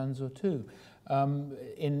 £1,000 or two.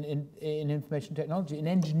 In information technology, in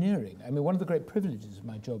engineering. I mean, one of the great privileges of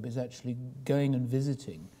my job is actually going and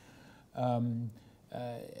visiting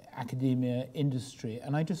academia, industry,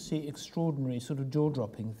 and I just see extraordinary sort of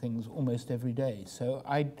jaw-dropping things almost every day. So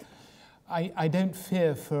I don't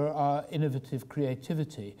fear for our innovative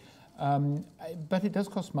creativity, but it does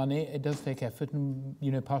cost money, it does take effort, and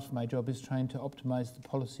you know, part of my job is trying to optimize the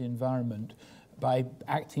policy environment by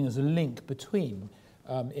acting as a link between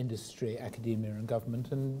industry, academia and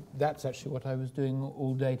government, and that's actually what I was doing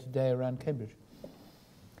all day today around Cambridge.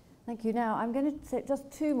 Thank you. Now, I'm going to take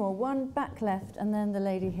just two more, one back left and then the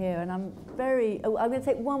lady here. And I'm going to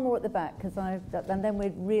take one more at the back, and then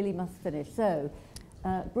we really must finish. So,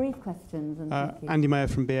 brief questions. And Andy Mayer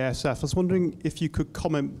from BASF. I was wondering if you could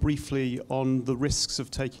comment briefly on the risks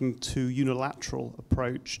of taking too unilateral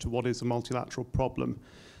approach to what is a multilateral problem,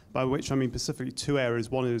 by which I mean specifically two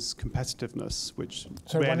areas. One is competitiveness, which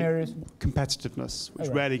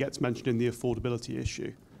rarely gets mentioned in the affordability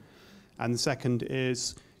issue. And the second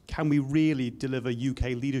is, can we really deliver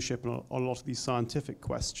UK leadership on a lot of these scientific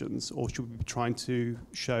questions, or should we be trying to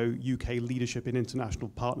show UK leadership in international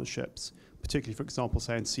partnerships, particularly, for example,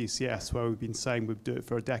 say in CCS, where we've been saying we'd do it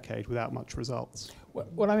for a decade without much results?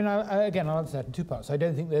 Well, I mean, again, I'll answer that in two parts. I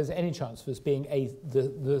don't think there's any chance of us being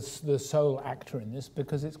the sole actor in this,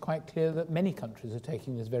 because it's quite clear that many countries are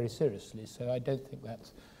taking this very seriously. So I don't think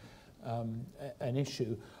that's an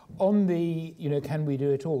issue. On the, can we do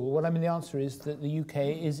it all? Well, I mean, the answer is that the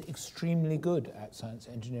UK is extremely good at science,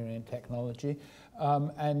 engineering and technology.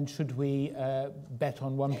 And should we bet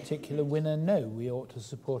on one particular winner? No, we ought to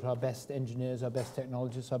support our best engineers, our best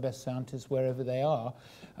technologists, our best scientists, wherever they are,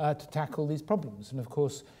 to tackle these problems. And of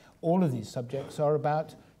course, all of these subjects are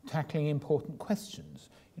about tackling important questions.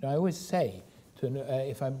 I always say,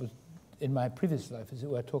 if I was in my previous life, as it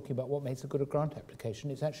were, talking about what makes a good grant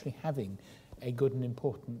application, it's actually having a good and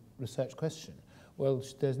important research question. Well,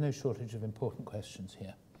 there's no shortage of important questions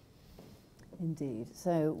here. Indeed.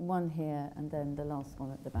 So one here and then the last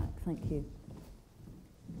one at the back. Thank you.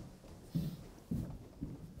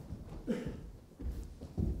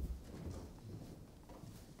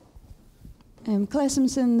 Claire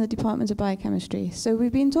Simpson, the Department of Biochemistry. So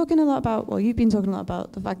we've been talking a lot about, well, you've been talking a lot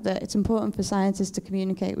about the fact that it's important for scientists to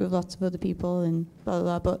communicate with lots of other people and blah,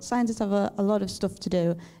 blah, blah, but scientists have a lot of stuff to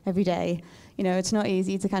do every day. It's not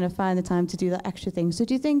easy to kind of find the time to do that extra thing. So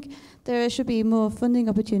do you think there should be more funding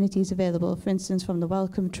opportunities available, for instance, from the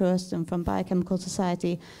Wellcome Trust and from Biochemical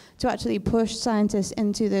Society, to actually push scientists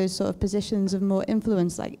into those sort of positions of more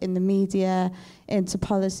influence, like in the media, into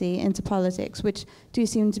policy, into politics, which do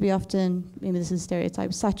seem to be often, maybe this is a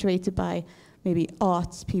stereotype, saturated by maybe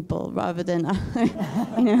arts people rather than,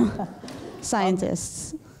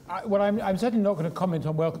 scientists? Well, I'm certainly not going to comment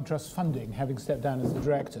on Wellcome Trust funding, having stepped down as the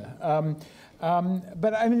director.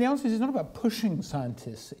 But I mean, the answer is it's not about pushing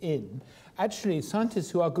scientists in. Actually,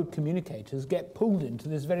 scientists who are good communicators get pulled into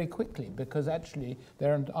this very quickly, because actually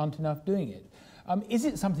there aren't enough doing it. Is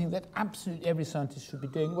it something that absolutely every scientist should be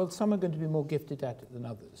doing? Well, some are going to be more gifted at it than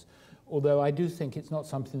others. Although I do think it's not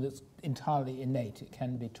something that's entirely innate. It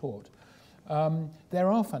can be taught.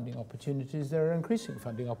 There are funding opportunities. There are increasing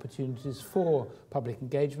funding opportunities for public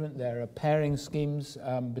engagement. There are pairing schemes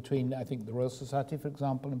between, I think, the Royal Society, for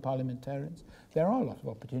example, and parliamentarians. There are a lot of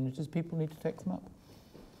opportunities. People need to take them up.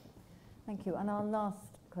 Thank you. And our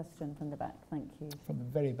last question from the back. Thank you. From the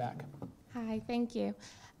very back. Hi, thank you.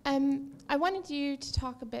 I wanted you to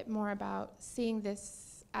talk a bit more about seeing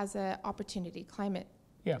this as an opportunity, climate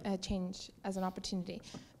change as an opportunity,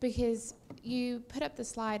 because you put up the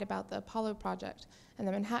slide about the Apollo project and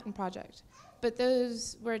the Manhattan Project, but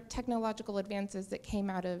those were technological advances that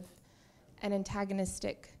came out of an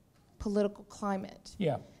antagonistic political climate.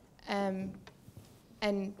 Yeah. And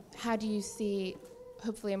how do you see,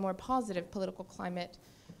 hopefully, a more positive political climate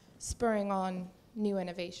spurring on new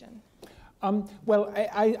innovation? Well,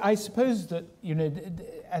 I suppose that,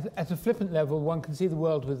 at a flippant level, one can see the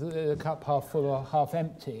world with a cup half full or half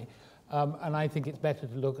empty, and I think it's better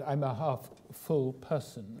to look, I'm a half full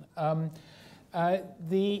person.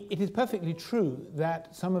 It is perfectly true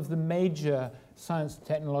that some of the major science and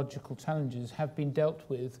technological challenges have been dealt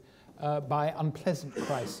with by unpleasant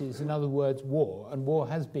crises, in other words, war, and war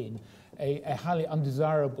has been a highly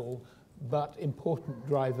undesirable but important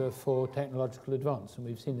driver for technological advance, and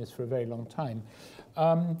we've seen this for a very long time.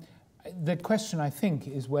 The question, I think,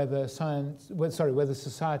 is whether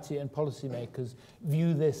society and policymakers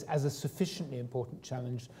view this as a sufficiently important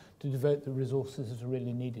challenge to devote the resources that are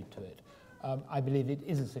really needed to it. I believe it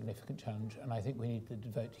is a significant challenge, and I think we need to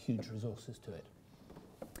devote huge resources to it.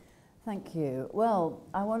 Thank you. Well,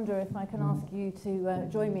 I wonder if I can ask you to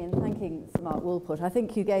join me in thanking Sir Mark Walport. I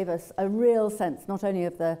think you gave us a real sense, not only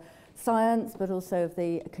of the science, but also of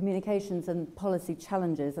the communications and policy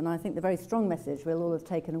challenges. And I think the very strong message we'll all have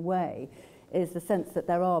taken away is the sense that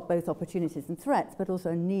there are both opportunities and threats, but also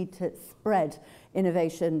a need to spread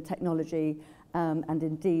innovation, technology, and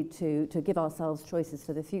indeed to give ourselves choices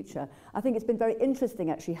for the future. I think it's been very interesting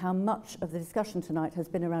actually how much of the discussion tonight has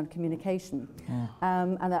been around communication,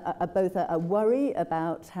 and both a worry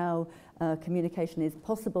about how communication is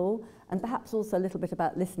possible, and perhaps also a little bit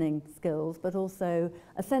about listening skills, but also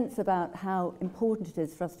a sense about how important it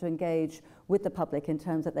is for us to engage with the public in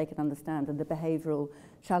terms that they can understand and the behavioural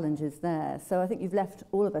challenges there. So I think you've left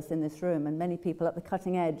all of us in this room and many people at the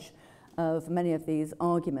cutting edge of many of these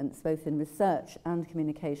arguments, both in research and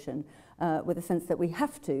communication, with a sense that we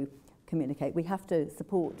have to communicate, we have to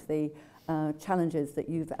support the challenges that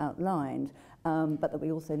you've outlined, but that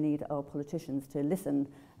we also need our politicians to listen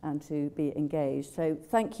and to be engaged. So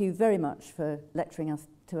thank you very much for lecturing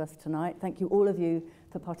to us tonight. Thank you all of you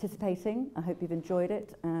for participating. I hope you've enjoyed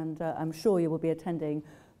it, and I'm sure you will be attending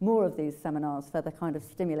more of these seminars for the kind of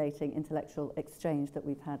stimulating intellectual exchange that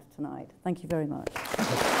we've had tonight. Thank you very much.